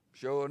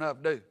 Sure enough,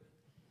 do.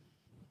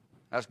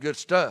 That's good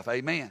stuff.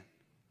 Amen.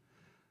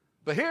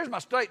 But here's my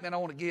statement I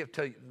want to give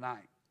to you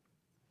tonight.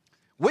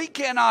 We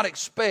cannot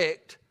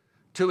expect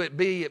to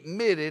be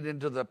admitted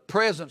into the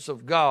presence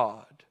of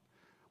God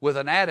with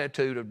an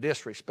attitude of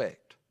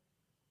disrespect.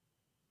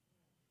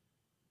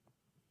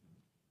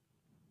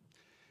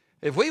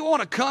 If we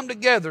want to come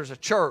together as a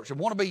church and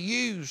want to be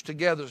used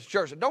together as a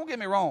church, and don't get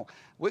me wrong,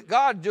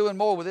 God's doing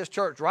more with this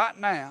church right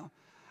now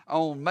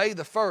on May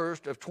the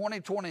 1st of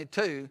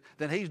 2022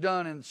 than He's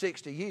done in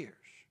 60 years.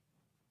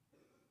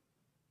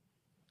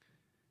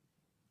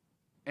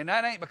 And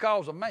that ain't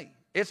because of me.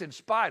 It's in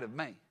spite of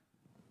me.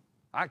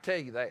 I tell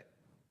you that.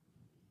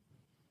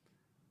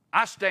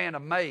 I stand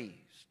amazed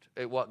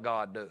at what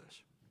God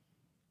does.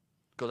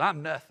 Because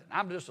I'm nothing.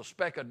 I'm just a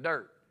speck of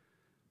dirt.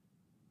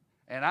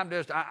 And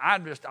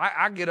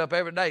I get up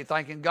every day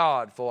thanking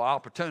God for an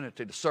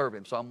opportunity to serve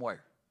Him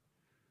somewhere.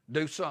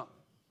 Do something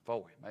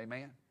for Him.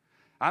 Amen.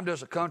 I'm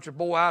just a country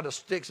boy out of the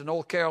sticks of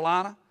North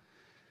Carolina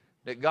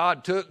that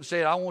God took and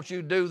said, I want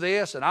you to do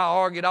this. And I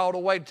argued all the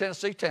way to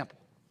Tennessee Temple.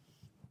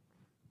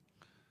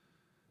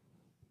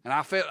 And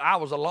I felt I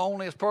was the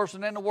loneliest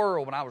person in the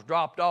world when I was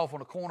dropped off on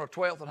the corner of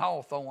 12th and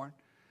Hawthorne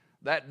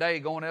that day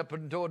going up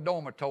into a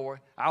dormitory.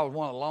 I was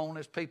one of the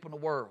loneliest people in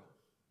the world.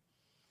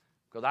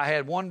 Because I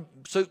had one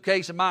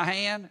suitcase in my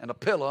hand and a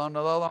pillow under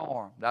the other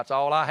arm. That's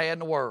all I had in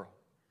the world.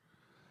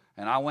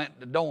 And I went to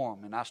the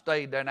dorm, and I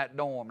stayed there in that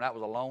dorm. That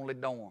was a lonely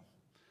dorm.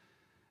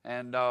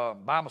 And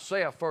by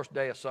myself, first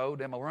day or so,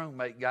 then my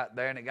roommate got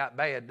there, and it got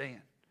bad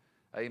then.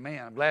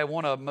 Amen. I'm glad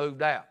one of them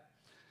moved out.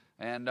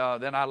 And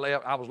then I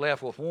was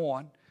left with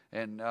one,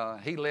 and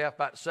he left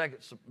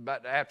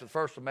about after the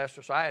first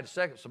semester, so I had the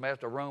second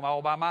semester, a room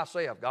all by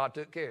myself. God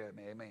took care of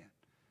me. Amen.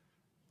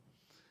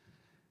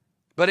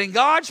 But in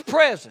God's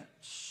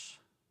presence,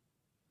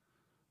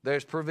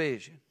 there's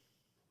provision.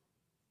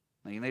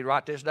 Now, you need to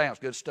write this down. It's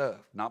good stuff.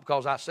 Not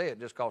because I say it,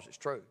 just because it's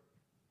true.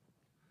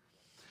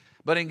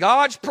 But in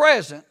God's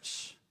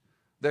presence,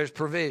 there's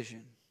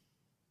provision.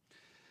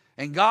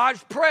 In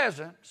God's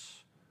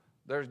presence,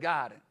 there's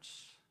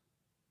guidance.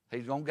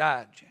 He's going to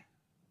guide you.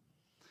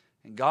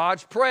 In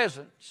God's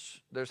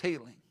presence, there's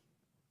healing.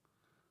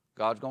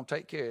 God's going to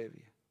take care of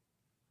you.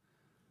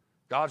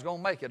 God's going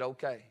to make it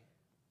okay.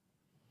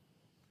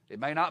 It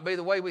may not be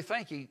the way we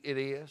think it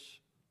is,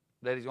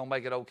 that He's going to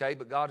make it okay,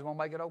 but God's going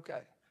to make it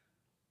okay.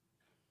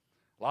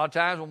 A lot of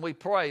times when we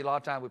pray, for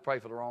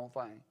the wrong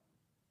thing.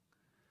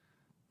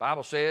 The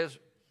Bible says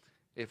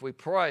if we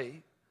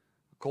pray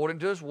according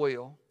to His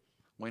will,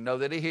 we know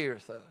that He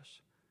heareth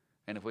us.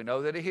 And if we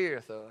know that He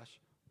heareth us,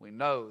 we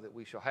know that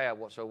we shall have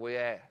whatsoever we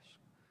ask.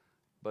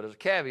 But there's a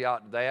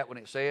caveat to that when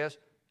it says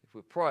if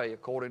we pray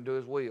according to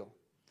His will.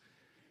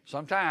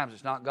 Sometimes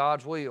it's not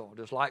God's will,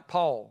 just like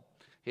Paul.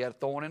 He had a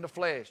thorn in the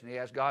flesh, and he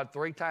asked God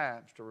 3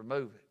 times to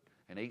remove it.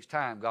 And each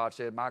time God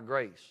said, my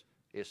grace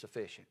is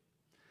sufficient.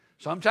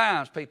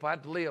 Sometimes people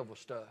have to live with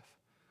stuff,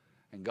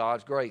 and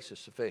God's grace is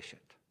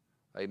sufficient.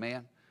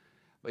 Amen?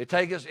 But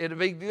it'd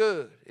be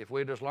good if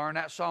we just learn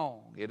that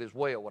song, it is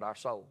well with our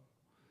soul.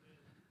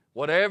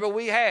 Whatever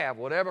we have,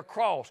 whatever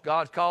cross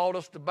God's called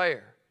us to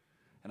bear.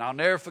 And I'll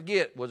never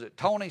forget, was it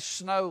Tony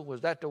Snow?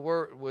 Was that the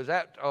word? Was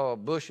that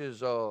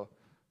Bush's, was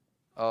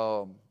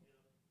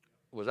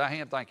that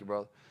him? Thank you,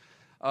 brother.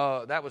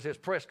 That was his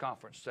press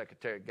conference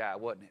secretary guy,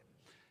 wasn't it?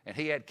 And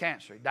he had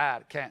cancer. He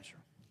died of cancer.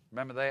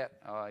 Remember that?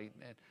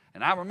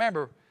 And I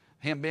remember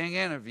him being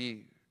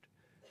interviewed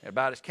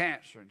about his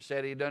cancer and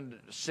said he done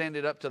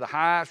ascended up to the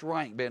highest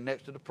rank, being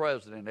next to the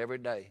president every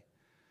day.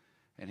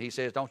 And he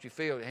says, don't you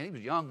feel, and he was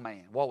a young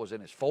man. What was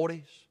in his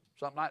 40s?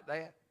 Something like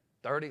that?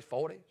 30s,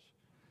 40s?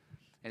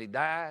 And he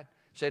died.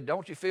 Said,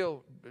 don't you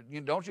feel,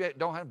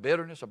 don't have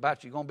bitterness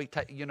about you're going to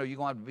be, you're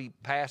going to be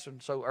passing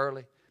so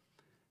early?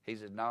 He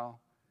said, no.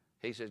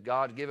 He says,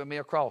 God's given me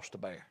a cross to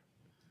bear.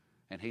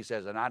 And he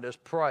says, and I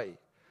just pray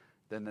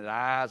that in the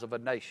eyes of a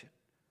nation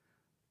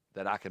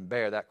that I can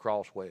bear that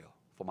cross well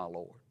for my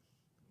Lord.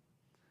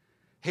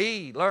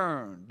 He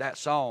learned that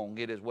song,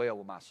 It Is Well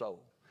With My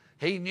Soul.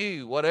 He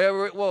knew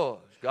whatever it was,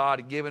 God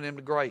had given him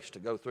the grace to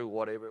go through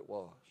whatever it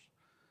was.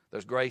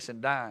 There's grace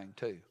in dying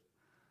too.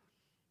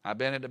 I've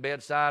been at the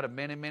bedside of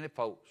many, many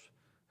folks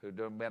who've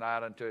been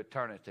out into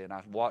eternity, and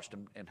I've watched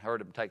them and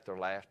heard them take their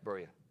last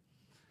breath.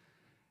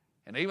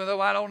 And even though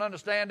I don't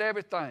understand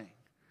everything,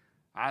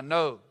 I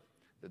know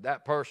that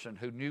that person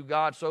who knew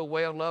God so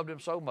well, loved him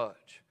so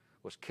much,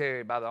 was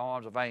carried by the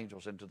arms of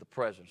angels into the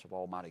presence of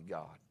Almighty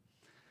God.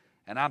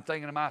 And I'm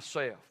thinking to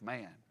myself,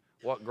 man,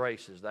 what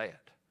grace is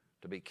that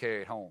to be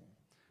carried home?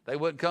 They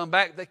wouldn't come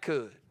back if they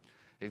could.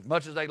 As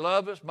much as they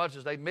love us, much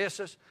as they miss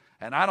us,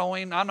 and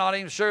I'm not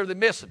even sure they're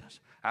missing us.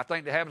 I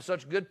think they're having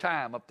such a good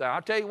time up there.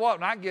 I'll tell you what,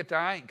 when I get there,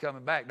 I ain't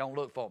coming back. Don't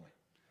look for me.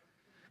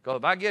 Because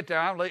if I get there,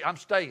 I'm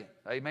staying.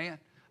 Amen?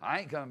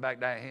 I ain't coming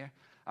back down here.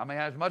 I mean,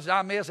 as much as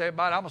I miss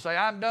everybody, I'm going to say,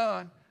 I'm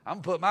done. I'm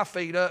going to put my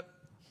feet up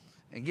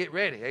and get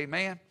ready.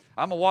 Amen?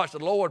 I'm going to watch the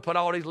Lord put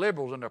all these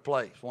liberals in their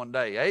place one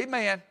day.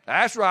 Amen?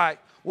 That's right.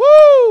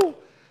 Woo!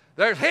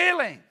 There's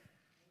healing.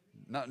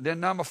 Then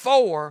number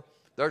 4,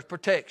 there's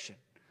protection.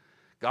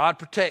 God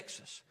protects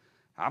us.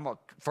 I'm a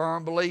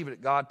firm believer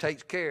that God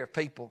takes care of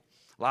people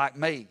like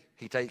me.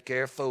 He takes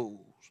care of fools.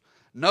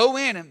 No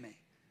enemy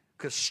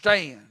could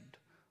stand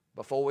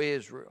before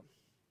Israel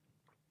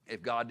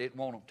if God didn't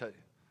want them to.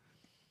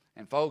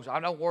 And folks, I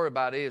don't worry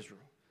about Israel.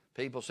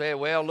 People say,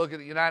 well, look at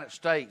the United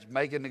States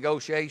making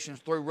negotiations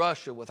through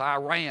Russia with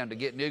Iran to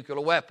get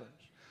nuclear weapons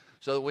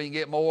so that we can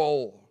get more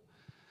oil.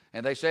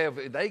 And they say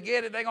if they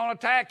get it, they're going to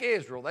attack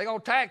Israel. They're going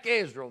to attack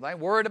Israel. They ain't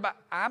worried about.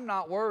 I'm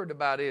not worried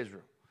about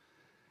Israel.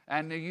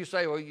 And you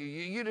say, well,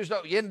 you just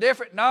don't, you're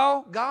indifferent.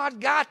 No,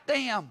 God got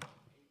them.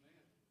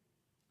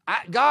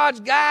 God's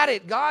got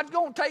it. God's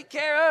going to take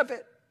care of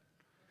it.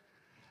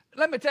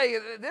 Let me tell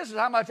you, this is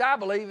how much I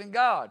believe in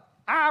God.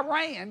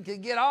 Iran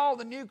can get all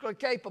the nuclear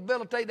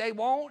capability they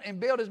want and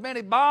build as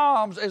many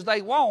bombs as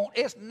they want.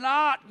 It's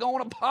not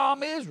going to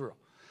bomb Israel.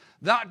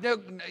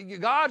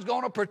 God's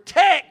going to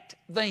protect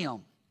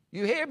them.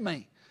 You hear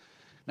me?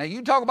 Now,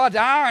 you talk about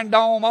the Iron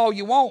Dome all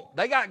you want.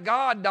 They got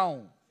God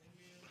Dome.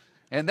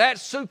 And that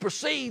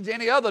supersedes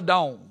any other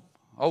dome.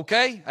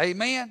 Okay?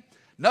 Amen?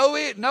 No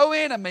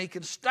enemy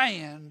can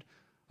stand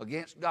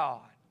against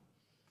God.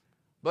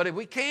 But if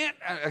we can't,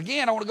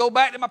 again, I want to go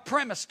back to my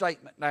premise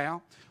statement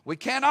now. We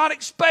cannot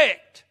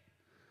expect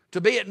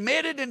to be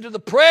admitted into the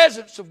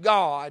presence of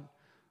God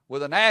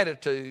with an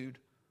attitude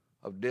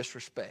of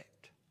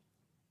disrespect.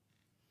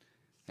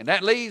 And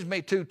that leads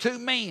me to 2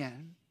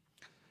 men.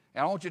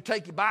 And I want you to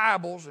take your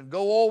Bibles and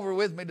go over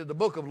with me to the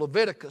book of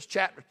Leviticus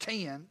chapter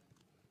 10.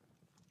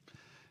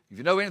 If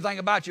you know anything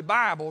about your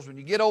Bibles, when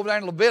you get over there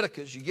in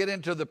Leviticus, you get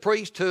into the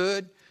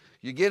priesthood,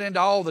 you get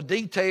into all the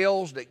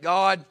details that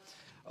God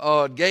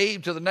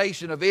gave to the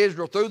nation of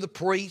Israel through the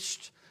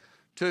priests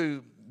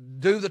to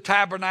do the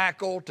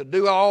tabernacle, to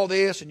do all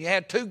this. And you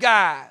had 2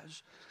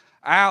 guys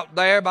out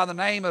there by the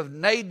name of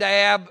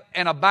Nadab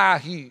and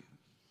Abihu.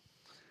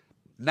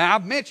 Now,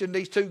 I've mentioned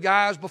these 2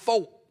 guys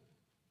before.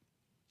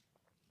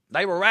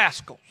 They were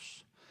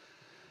rascals.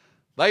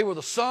 They were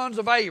the sons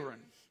of Aaron.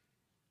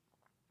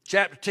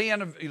 Chapter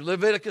 10 of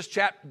Leviticus,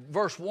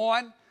 verse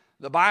 1,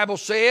 the Bible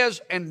says,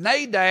 and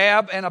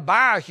Nadab and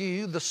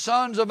Abihu, the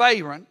sons of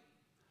Aaron,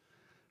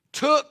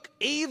 took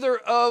either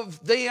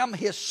of them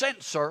his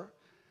censer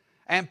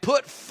and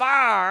put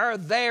fire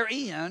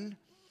therein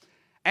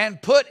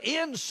and put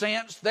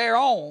incense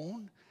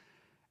thereon.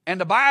 And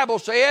the Bible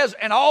says,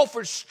 and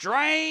offered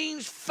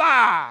strange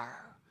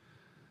fire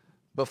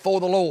before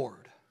the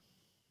Lord,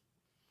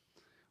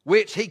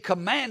 which he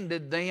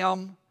commanded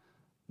them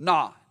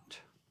not.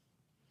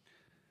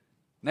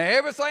 Now,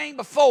 everything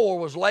before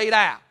was laid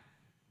out.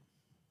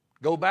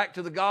 Go back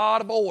to the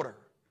God of order.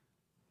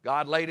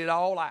 God laid it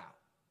all out.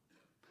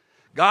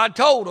 God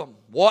told them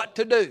what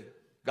to do.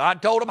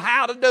 God told them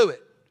how to do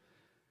it.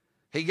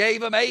 He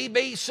gave them A,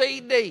 B, C,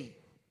 D.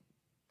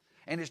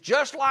 And it's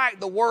just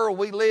like the world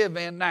we live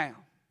in now.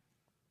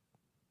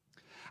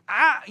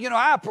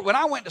 When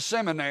I went to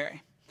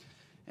seminary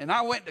and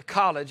I went to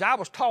college, I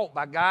was taught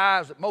by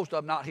guys that most of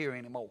them not here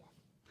anymore.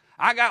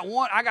 I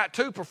got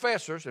 2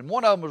 professors, and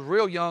one of them was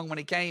real young when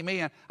he came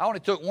in. I only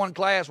took 1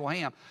 class with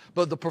him.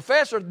 But the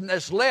professor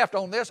that's left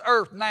on this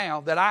earth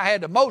now that I had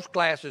the most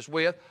classes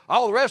with,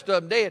 all the rest of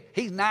them dead,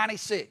 he's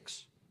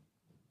 96.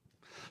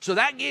 So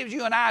that gives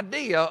you an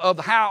idea of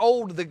how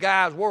old the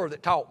guys were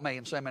that taught me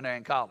in seminary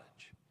and college.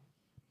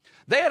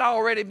 They had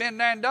already been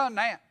there and done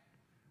that.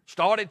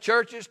 Started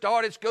churches,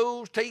 started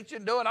schools,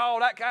 teaching, doing all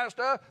that kind of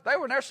stuff. They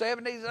were in their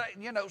 70s,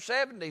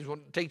 70s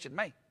when teaching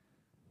me.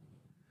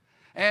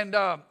 And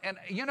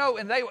you know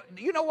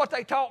what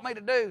they taught me to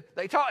do?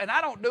 They taught, and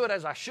I don't do it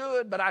as I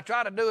should, but I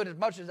try to do it as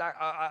much as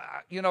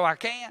I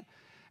can,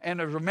 and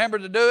to remember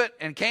to do it,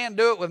 and can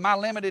do it with my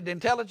limited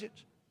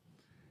intelligence.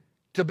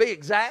 To be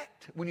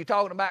exact, when you're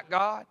talking about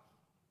God.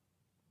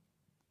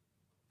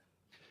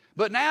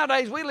 But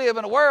nowadays we live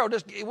in a world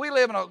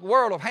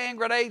of hand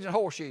grenades and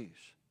horseshoes.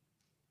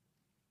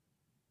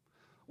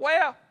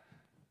 Well,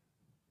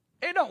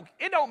 it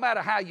don't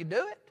matter how you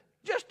do it.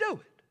 Just do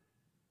it.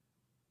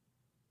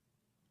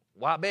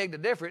 Well, I beg to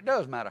differ. It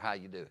does matter how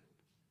you do it.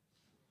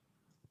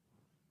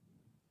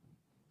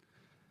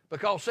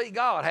 Because, see,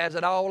 God has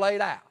it all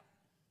laid out.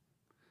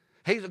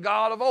 He's a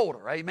God of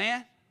order.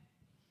 Amen?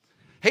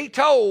 He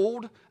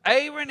told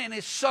Aaron and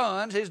his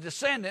sons, his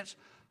descendants,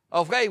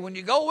 okay, when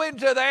you go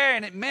into there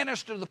and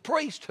administer the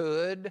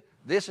priesthood,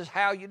 this is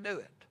how you do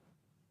it.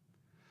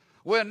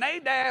 Well,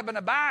 Nadab and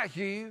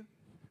Abihu,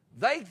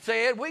 they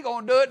said, we're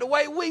going to do it the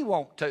way we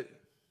want to.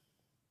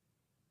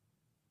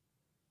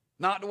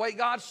 Not the way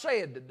God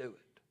said to do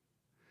it.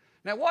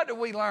 Now, what did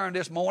we learn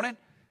this morning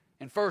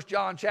in 1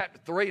 John chapter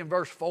 3 and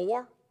verse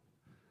 4?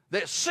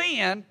 That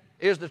sin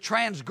is the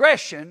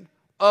transgression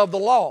of the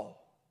law.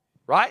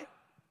 Right?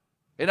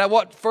 Isn't that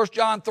what 1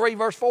 John 3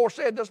 verse 4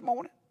 said this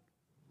morning?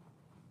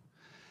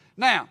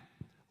 Now,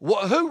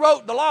 who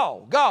wrote the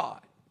law? God.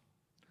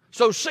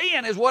 So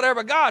sin is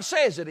whatever God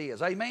says it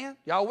is. Amen?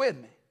 Y'all with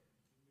me?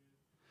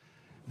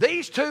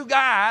 These two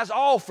guys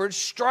offered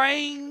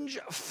strange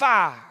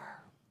fire.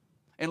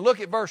 And look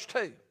at verse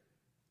 2.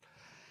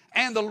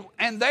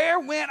 And there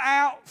went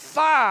out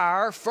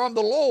fire from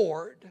the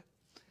Lord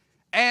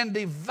and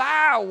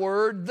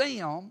devoured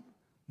them,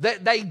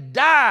 that they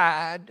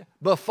died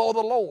before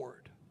the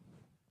Lord.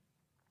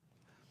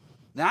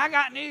 Now, I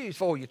got news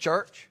for you,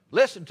 church.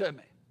 Listen to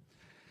me.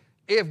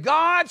 If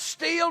God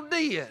still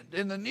did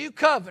in the new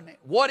covenant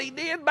what he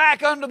did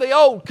back under the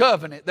old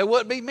covenant, there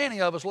wouldn't be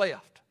many of us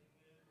left.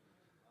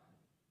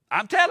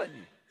 I'm telling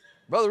you.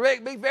 Brother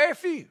Rick, be very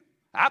few.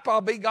 I'd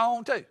probably be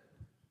gone too.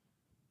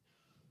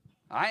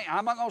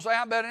 I'm not going to say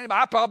I'm better than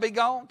anybody. I'd probably be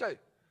gone too.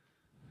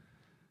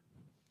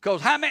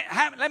 Because let me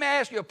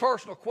ask you a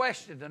personal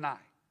question tonight.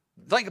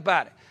 Think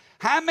about it.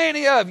 How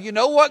many of you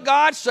know what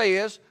God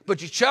says,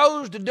 but you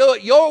chose to do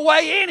it your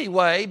way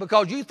anyway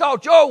because you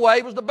thought your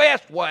way was the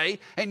best way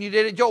and you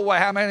did it your way?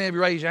 How many of you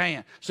raise your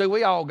hand? See,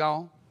 we all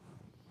gone.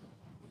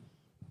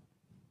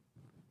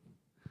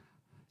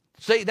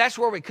 See, that's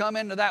where we come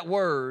into that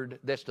word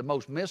that's the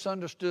most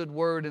misunderstood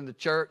word in the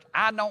church.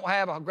 I don't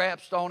have a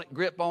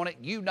grip on it.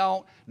 You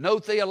don't. No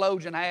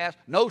theologian has.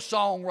 No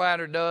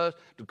songwriter does.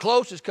 The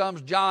closest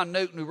comes John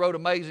Newton, who wrote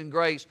Amazing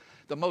Grace.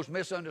 The most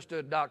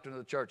misunderstood doctrine of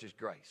the church is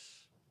grace.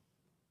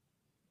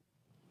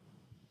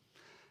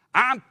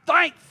 I'm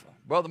thankful,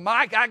 Brother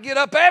Mike, I get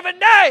up every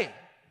day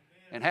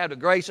and have the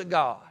grace of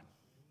God.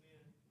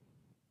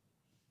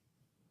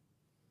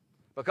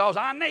 Because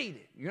I need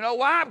it. You know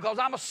why? Because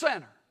I'm a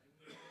sinner.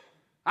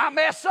 I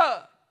mess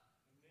up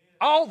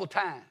all the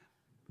time.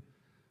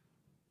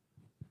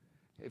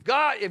 If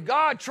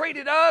God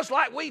treated us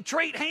like we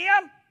treat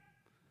him,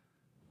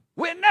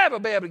 we'd never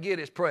be able to get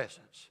his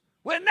presence.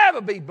 We'd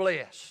never be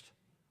blessed.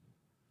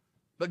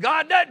 But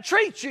God doesn't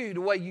treat you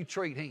the way you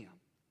treat him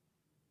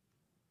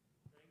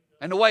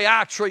and the way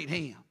I treat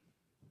him.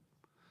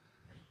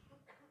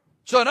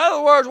 So in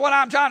other words, what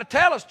I'm trying to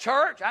tell us,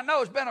 church, I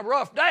know it's been a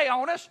rough day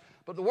on us,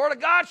 but the Word of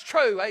God's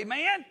true,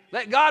 amen?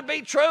 Let God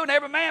be true and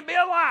every man be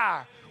a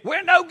liar.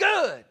 We're no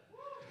good.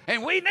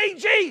 And we need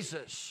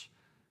Jesus.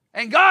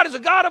 And God is a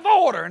God of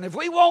order. And if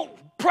we want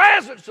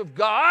presence of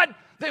God,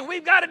 then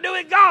we've got to do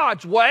it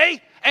God's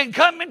way and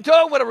come into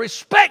it with a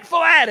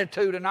respectful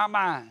attitude in our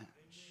minds.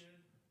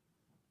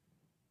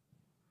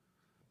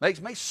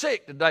 Makes me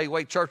sick today the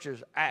way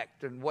churches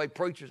act and the way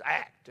preachers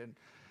act. And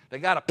they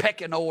got a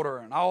pecking order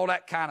and all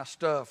that kind of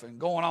stuff and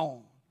going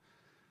on.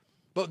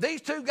 But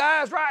these two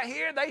guys right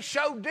here, they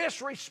show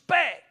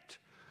disrespect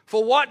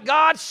for what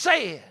God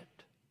said.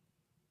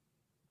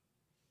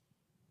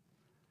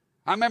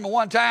 I remember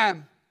one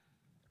time,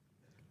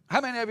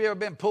 how many of you ever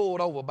been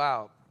pulled over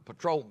by a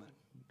patrolman?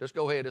 Just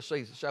go ahead and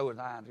see the show his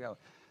hands.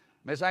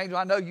 Miss Angel,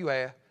 I know you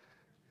have.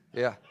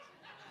 Yeah.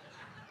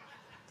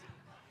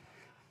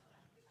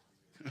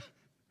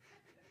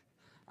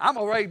 I'm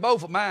going to raise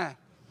both of mine.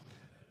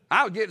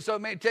 I was getting so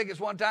many tickets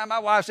one time, my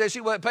wife said she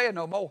wasn't paying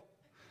no more.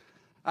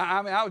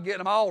 I mean, I was getting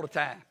them all the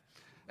time.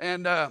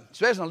 And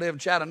especially when I live in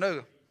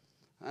Chattanooga.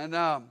 And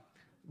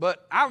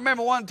but I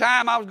remember one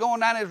time I was going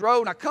down this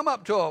road and I come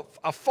up to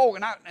a fork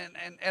and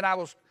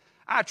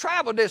I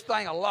traveled this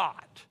thing a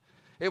lot.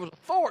 It was a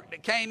fork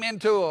that came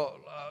into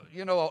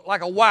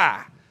like a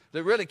Y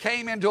that really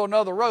came into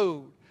another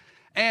road.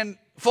 And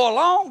for a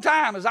long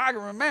time, as I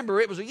can remember,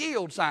 it was a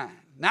yield sign.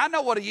 Now I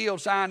know what a yield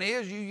sign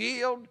is. You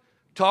yield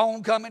to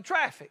oncoming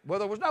traffic. Well,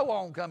 there was no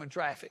oncoming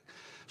traffic.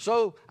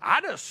 So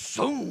I just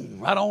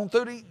zoomed right on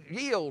through the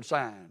yield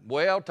sign.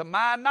 Well, to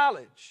my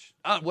knowledge,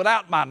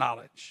 without my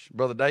knowledge,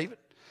 Brother David,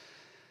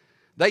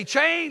 they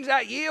changed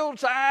that yield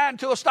sign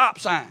to a stop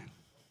sign.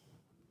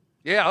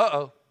 Yeah,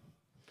 uh-oh.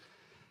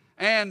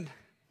 And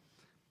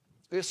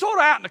it's sort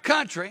of out in the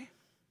country.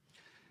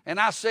 And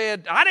I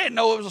said, I didn't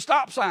know it was a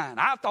stop sign.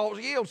 I thought it was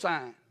a yield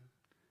sign.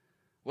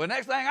 Well, the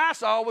next thing I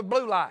saw was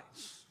blue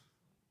lights.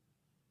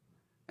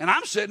 And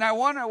I'm sitting there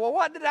wondering, well,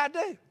 what did I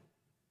do?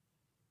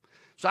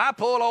 So I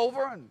pulled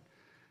over, and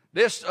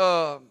this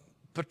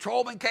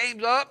patrolman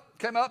came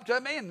up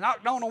to me and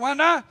knocked on the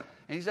window, and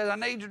he says, I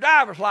need your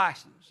driver's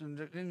license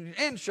and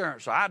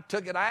insurance. So I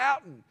took it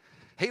out, and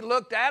he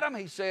looked at him.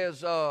 He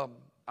says, I'll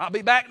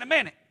be back in a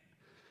minute.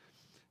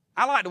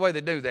 I like the way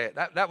they do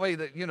that. That way,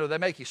 that, they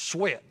make you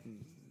sweat,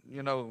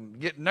 and,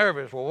 get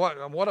nervous. Well,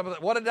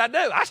 what did I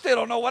do? I still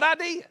don't know what I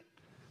did.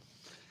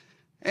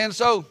 And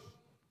so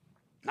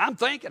I'm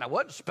thinking I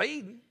wasn't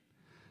speeding,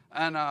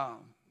 and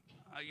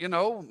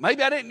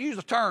maybe I didn't use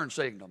a turn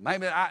signal.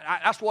 Maybe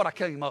that's what I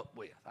came up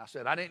with. I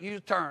said I didn't use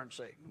a turn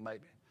signal.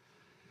 Maybe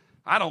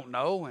I don't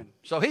know. And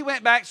so he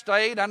went back,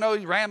 stayed. I know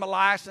he ran my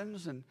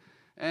license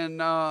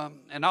and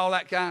all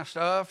that kind of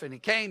stuff. And he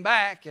came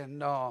back,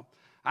 and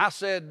I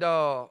said,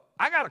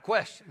 I got a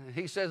question. And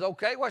he says,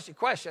 okay, what's your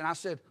question? I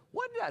said,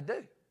 what did I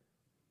do?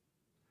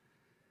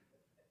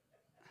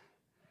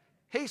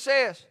 He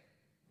says,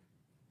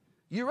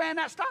 you ran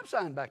that stop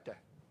sign back there.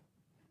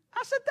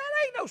 I said,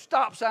 that ain't no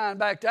stop sign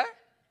back there.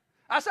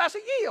 I said, that's a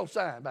yield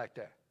sign back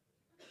there.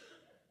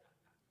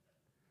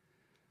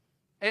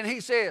 And he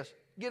says,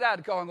 get out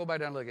of the car and go back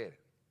down and look at it.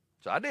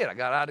 So I did. I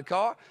got out of the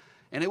car,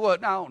 and it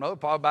wasn't, I don't know,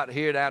 probably about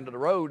here down to the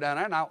road down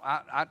there, and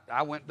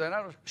I went there, and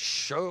I was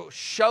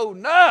sure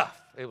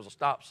enough, it was a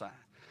stop sign.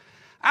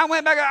 I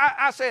went back,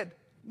 I said,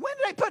 when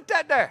did they put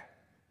that there?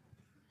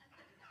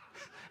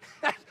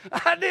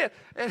 I did.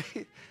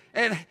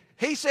 And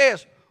he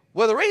says,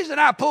 well, the reason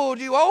I pulled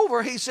you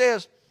over, he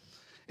says,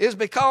 is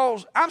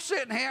because I'm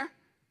sitting here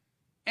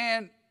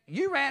and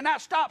you ran that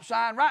stop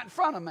sign right in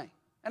front of me.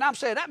 And I'm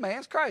saying, that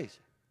man's crazy.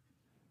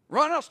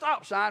 Running a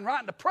stop sign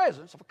right in the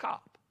presence of a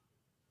cop.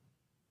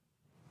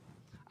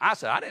 I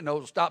said, I didn't know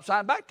it was a stop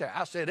sign back there.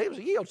 I said, it was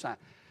a yield sign.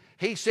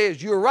 He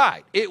says, you're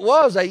right. It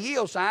was a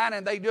yield sign,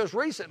 and they just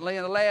recently,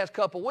 in the last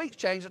couple of weeks,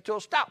 changed it to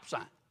a stop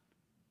sign.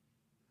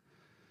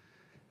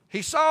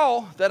 He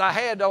saw that I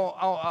had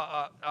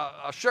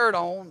a shirt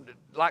on,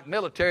 like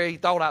military. He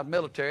thought I was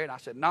military. And I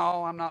said,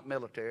 no, I'm not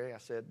military. I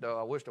said,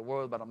 I wish I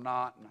was, but I'm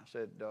not. And I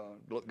said,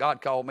 look,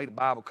 God called me to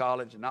Bible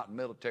college and not the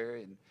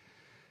military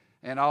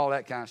and all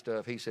that kind of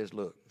stuff. He says,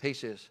 look, he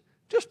says,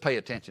 just pay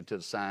attention to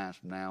the signs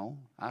from now on.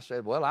 I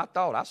said, well, I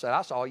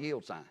saw a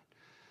yield sign.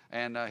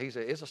 And he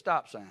said, it's a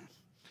stop sign.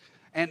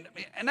 And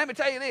let me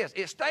tell you this,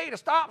 it stayed a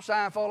stop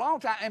sign for a long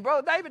time. And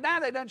Brother David, now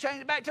they done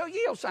changed it back to a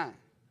yield sign.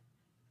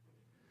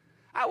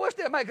 I wish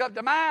they'd make up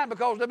their mind,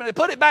 because when they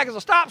put it back as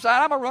a stop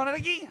sign, I'm going to run it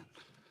again.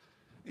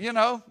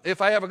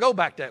 If I ever go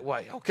back that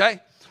way, okay?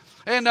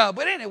 And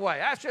but anyway,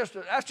 that's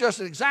just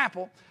an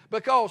example,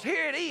 because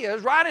here it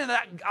is, right in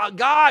that,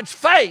 God's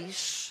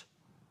face.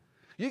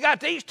 You got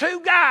these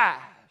two guys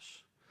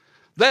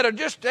that are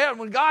just there.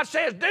 When God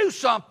says do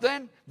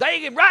something,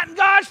 they get right in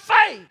God's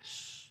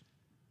face.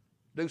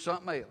 Do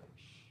something else.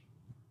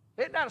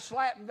 Isn't that a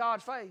slap in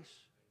God's face?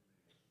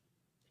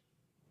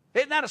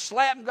 Isn't that a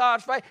slap in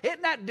God's face?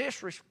 Isn't that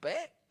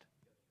disrespect?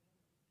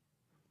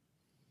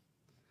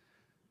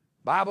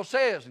 Bible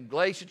says in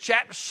Galatians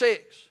chapter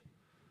 6,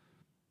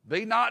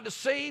 be not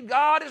deceived,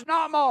 God is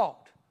not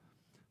mocked.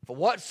 For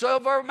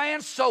whatsoever a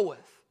man soweth,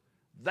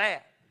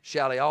 that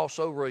shall he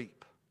also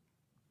reap.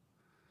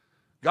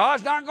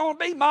 God's not going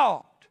to be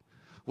mocked.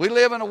 We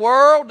live in a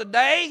world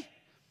today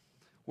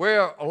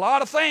where a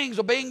lot of things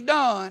are being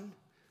done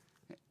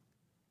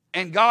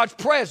and God's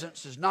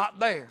presence is not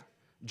there.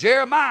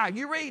 Jeremiah,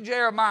 you read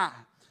Jeremiah.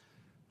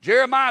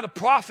 Jeremiah the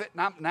prophet,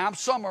 I'm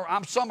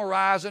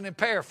summarizing and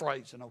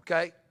paraphrasing,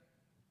 okay?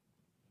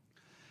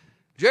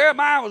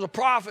 Jeremiah was a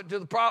prophet to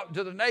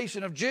the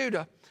nation of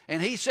Judah,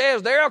 and he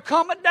says, there will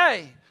come a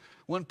day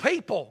when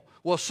people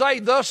will say,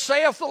 thus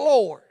saith the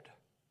Lord,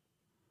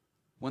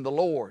 when the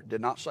Lord did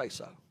not say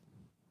so.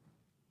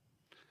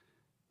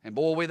 And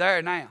boy, we're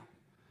there now.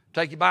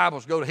 Take your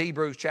Bibles, go to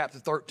Hebrews chapter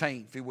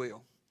 13, if you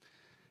will.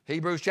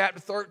 Hebrews chapter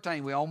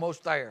 13, we're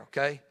almost there,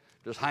 okay?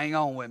 Just hang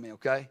on with me,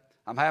 okay?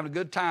 I'm having a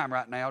good time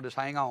right now. Just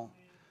hang on.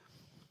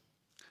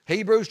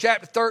 Hebrews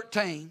chapter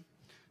 13.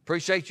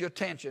 Appreciate your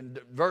attention.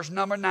 Verse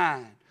number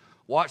 9.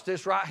 Watch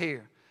this right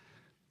here.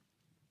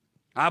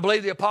 I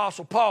believe the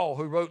Apostle Paul,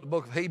 who wrote the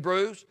book of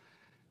Hebrews,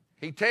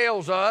 he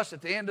tells us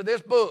at the end of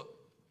this book.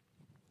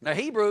 Now,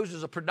 Hebrews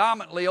is a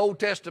predominantly Old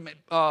Testament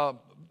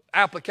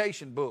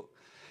application book.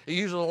 It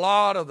uses a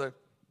lot of the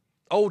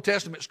Old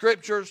Testament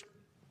scriptures.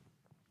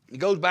 It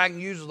goes back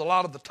and uses a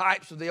lot of the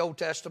types of the Old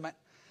Testament.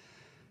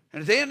 And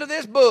at the end of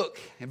this book,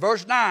 in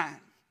verse 9,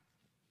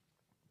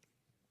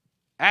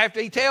 after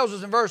he tells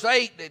us in verse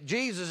 8 that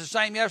Jesus is the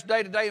same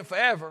yesterday, today, and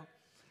forever,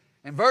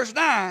 in verse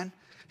 9,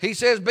 he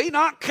says, be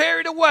not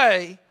carried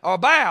away or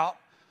about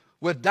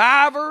with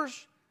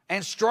divers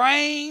and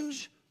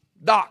strange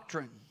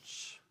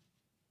doctrines.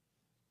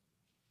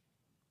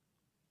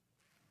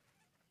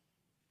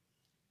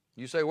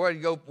 You say, where do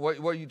you go? What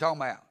are you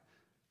talking about?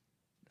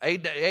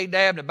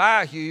 Adab and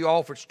Abihu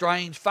offered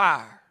strange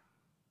fire.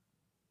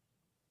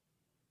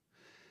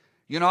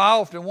 I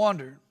often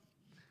wonder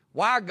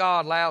why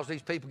God allows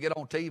these people to get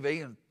on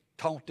TV and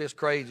taunt this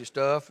crazy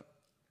stuff,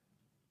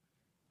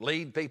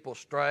 leading people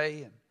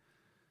astray, and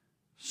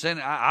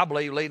sending, I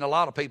believe, leading a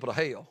lot of people to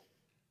hell.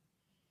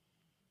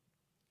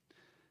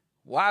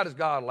 Why does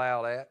God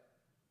allow that?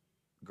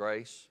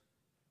 Grace.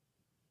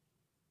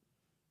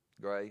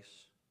 Grace.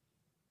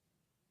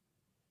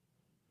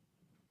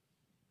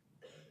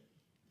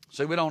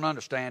 See, we don't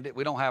understand it.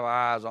 We don't have our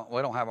eyes on,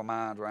 we don't have our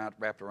minds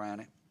wrapped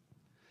around it.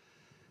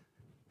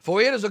 For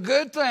it is a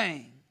good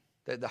thing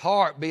that the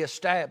heart be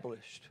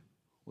established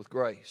with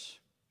grace,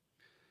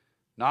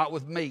 not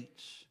with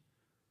meats,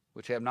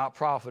 which have not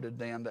profited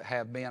them that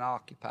have been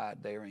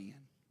occupied therein.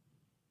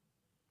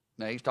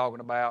 Now he's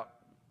talking about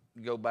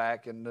go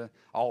back and the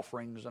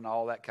offerings and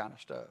all that kind of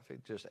stuff.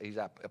 He's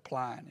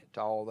applying it to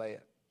all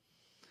that.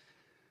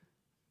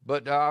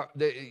 But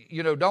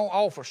don't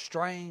offer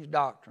strange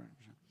doctrines.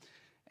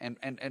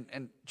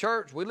 And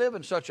church, we live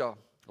in such a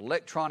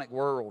electronic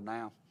world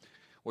now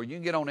where you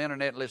can get on the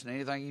internet and listen to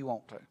anything you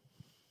want to.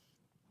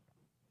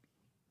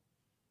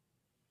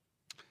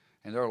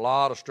 And there are a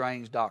lot of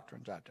strange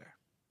doctrines out there.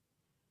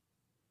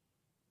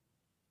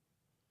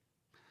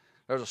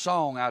 There's a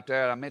song out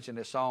there, I mentioned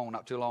this song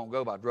not too long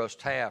ago by Russ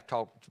Taff,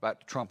 talked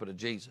about the trumpet of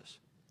Jesus.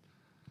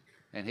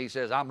 And he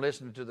says, I'm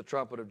listening to the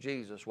trumpet of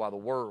Jesus while the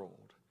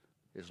world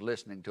is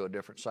listening to a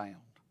different sound.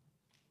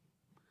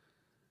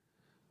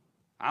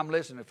 I'm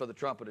listening for the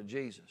trumpet of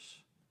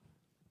Jesus.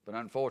 But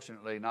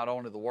unfortunately, not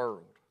only the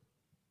world,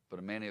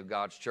 but many of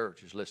God's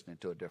church is listening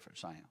to a different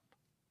sound.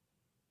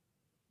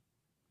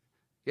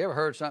 You ever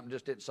heard something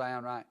just didn't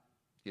sound right?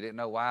 You didn't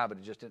know why, but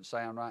it just didn't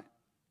sound right?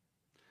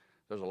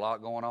 There's a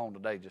lot going on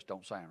today just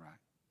don't sound right.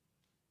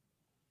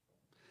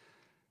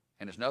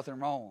 And there's nothing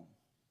wrong,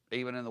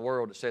 even in the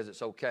world that says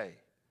it's okay,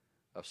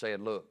 of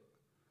saying, look,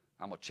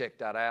 I'm going to check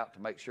that out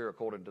to make sure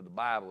according to the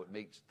Bible it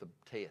meets the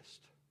test.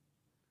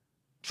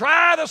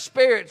 Try the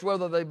spirits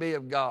whether they be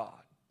of God.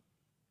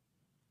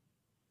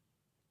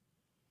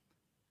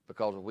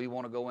 Because if we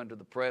want to go into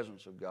the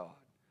presence of God,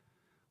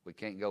 we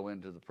can't go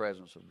into the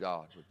presence of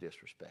God with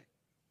disrespect.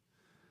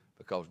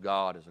 Because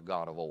God is a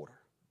God of order.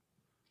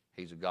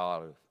 He's a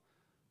God of,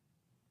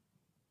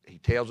 He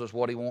tells us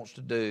what He wants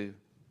to do.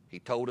 He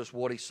told us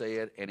what He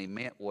said, and He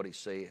meant what He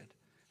said.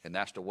 And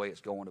that's the way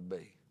it's going to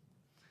be.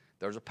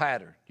 There's a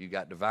pattern. You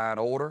got divine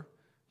order,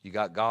 you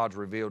got God's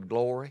revealed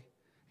glory,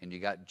 and you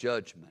got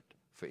judgment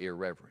for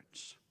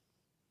irreverence.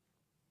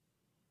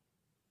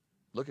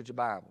 Look at your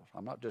Bibles.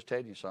 I'm not just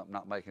telling you something,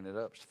 not making it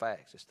up. It's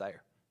facts. It's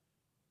there.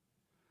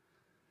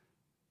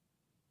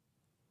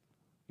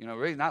 You know,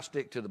 the reason I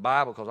stick to the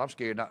Bible because I'm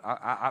scared.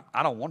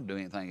 I don't want to do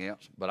anything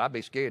else, but I'd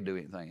be scared to do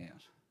anything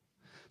else.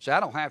 See, I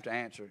don't have to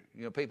answer.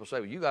 You know, people say,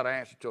 well, you got to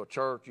answer to a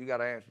church. You got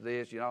to answer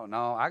this. You know,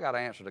 no, I got to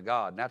answer to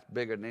God, and that's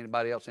bigger than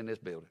anybody else in this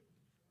building.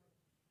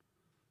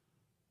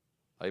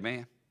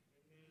 Amen?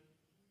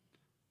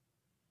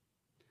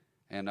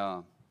 And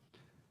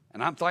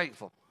I'm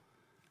thankful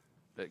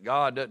that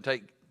God doesn't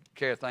take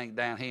care of things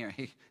down here.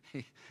 He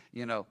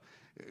you know,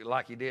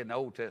 like He did in the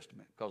Old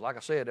Testament. Because like I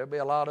said, there'd be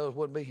a lot of us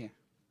wouldn't be here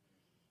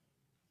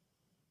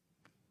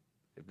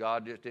if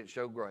God just didn't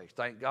show grace.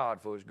 Thank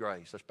God for His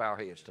grace. Let's bow our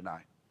heads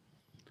tonight.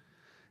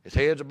 His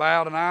heads are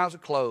bowed and eyes are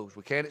closed.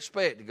 We can't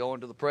expect to go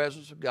into the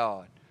presence of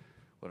God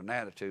with an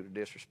attitude of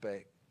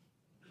disrespect.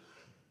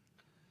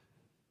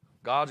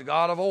 God's a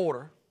God of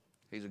order.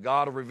 He's a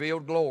God of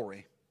revealed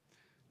glory.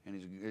 And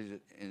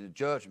He's a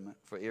judgment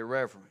for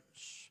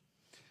irreverence.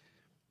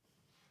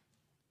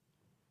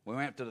 We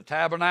went to the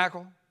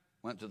tabernacle,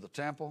 went to the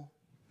temple,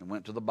 and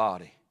went to the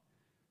body.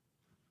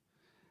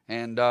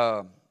 And,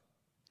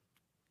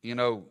 you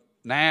know,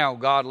 now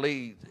God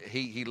leads,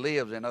 He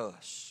lives in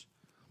us.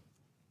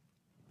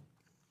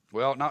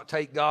 We ought not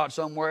take God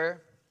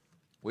somewhere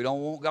we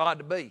don't want God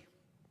to be.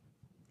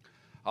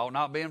 Ought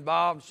not be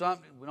involved in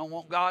something we don't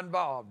want God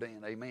involved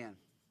in. Amen.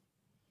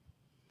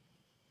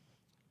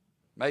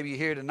 Maybe you're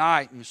here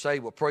tonight and you say,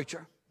 well,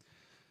 preacher,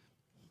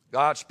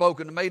 God's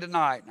spoken to me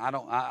tonight.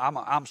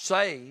 I'm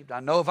saved.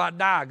 I know if I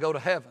die, I go to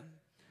heaven.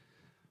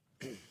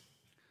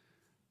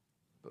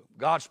 But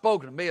God's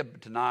spoken to me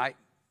tonight.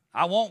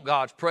 I want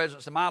God's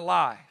presence in my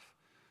life.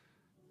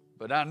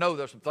 But I know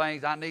there's some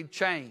things I need to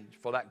change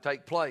for that to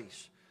take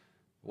place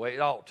the way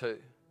it ought to.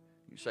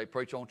 You say,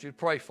 preacher, I want you to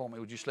pray for me.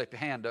 Would you slip your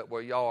hand up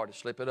where you are to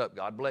slip it up?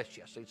 God bless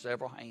you. I see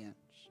several hands.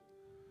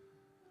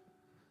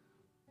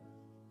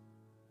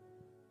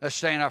 Let's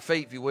stand on our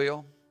feet, if you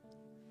will.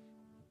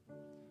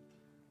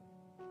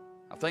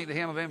 I think the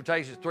hymn of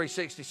invitation is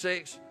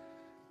 366.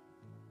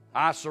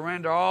 I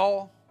surrender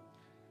all.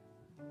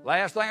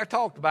 Last thing I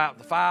talked about,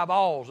 the 5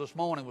 alls this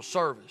morning, was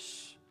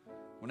service.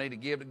 We need to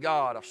give to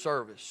God a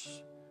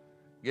service.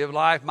 Give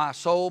life, my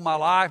soul, my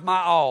life,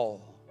 my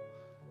all.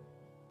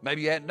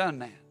 Maybe you hadn't done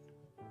that.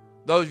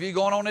 Those of you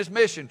going on this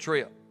mission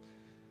trip,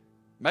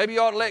 maybe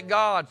you ought to let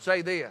God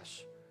say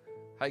this.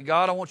 Hey,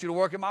 God, I want you to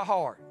work in my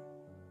heart.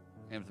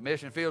 And if the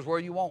mission field's where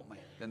you want me,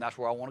 then that's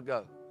where I want to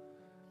go.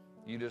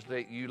 You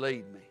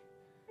lead me.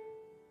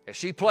 As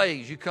she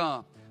plays, you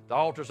come. The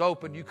altar's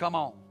open, you come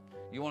on.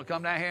 You want to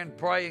come down here and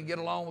pray and get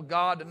along with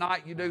God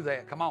tonight, you do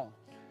that. Come on.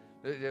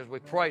 As we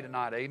pray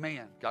tonight,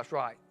 amen. That's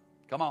right.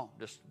 Come on.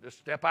 Just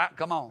step out and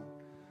come on.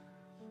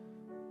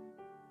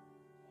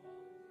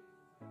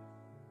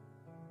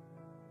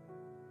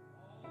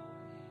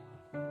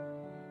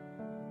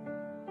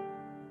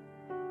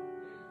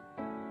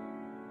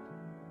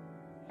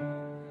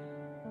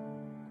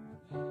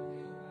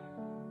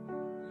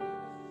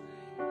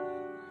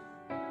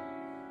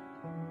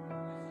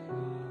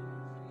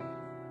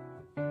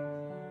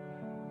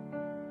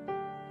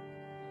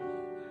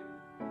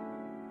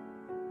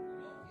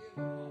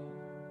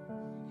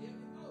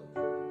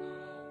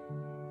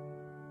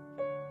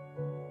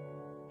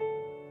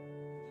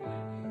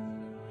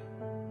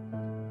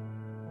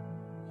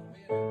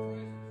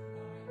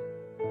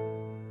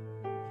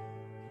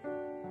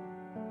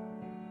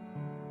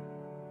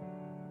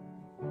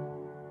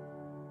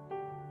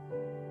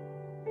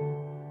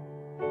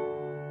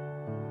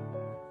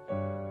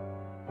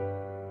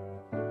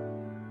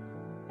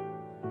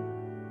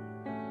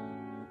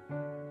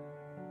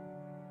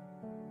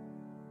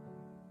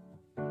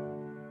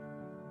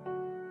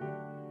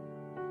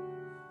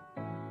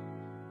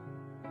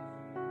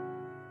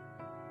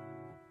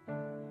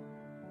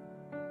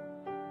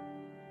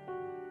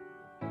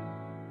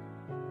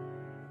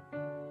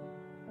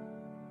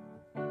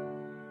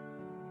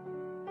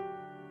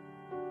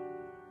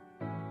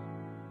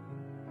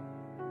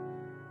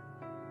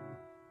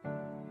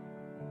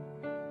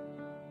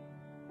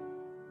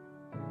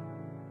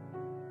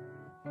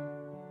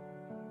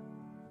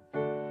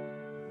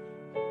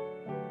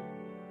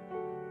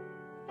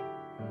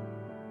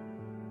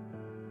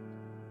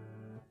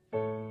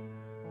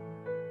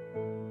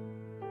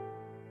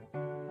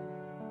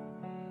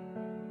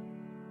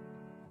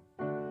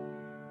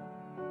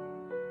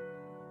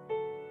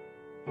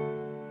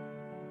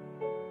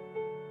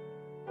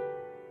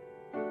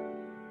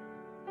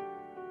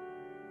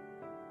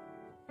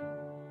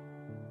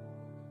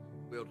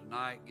 will,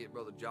 tonight. Get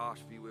Brother Josh,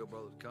 if you will,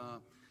 brother, to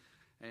come.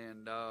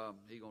 And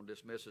he's going to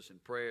dismiss us in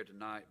prayer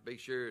tonight. Be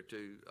sure to,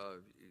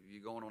 if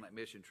you're going on that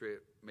mission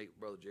trip, meet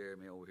Brother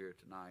Jeremy over here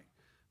tonight.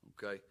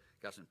 Okay?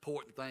 Got some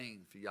important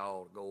things for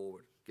y'all to go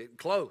over. Getting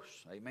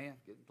close. Amen?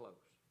 Getting close.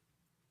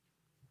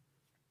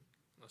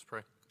 Let's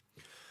pray.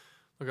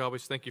 Lord God, we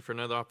just thank you for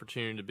another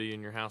opportunity to be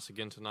in your house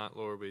again tonight,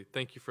 Lord. We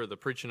thank you for the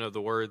preaching of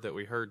the word that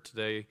we heard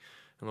today.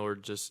 And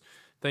Lord, just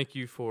thank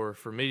you for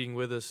meeting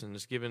with us and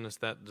just giving us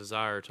that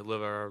desire to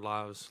live our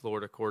lives,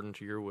 Lord, according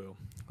to your will.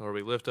 Lord,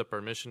 we lift up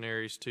our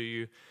missionaries to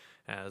you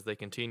as they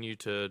continue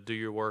to do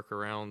your work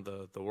around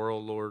the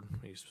world, Lord.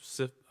 We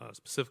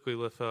specifically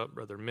lift up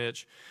Brother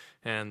Mitch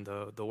and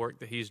the work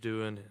that he's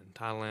doing in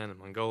Thailand and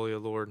Mongolia,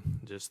 Lord.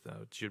 Just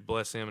that you'd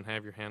bless him and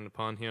have your hand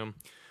upon him.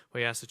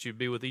 We ask that you'd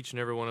be with each and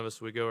every one of us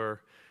as we go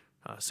our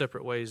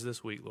separate ways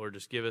this week, Lord.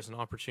 Just give us an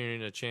opportunity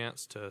and a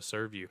chance to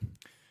serve you.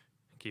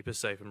 Keep us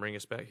safe and bring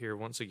us back here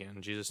once again.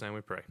 In Jesus' name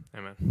we pray.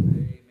 Amen.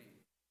 Amen.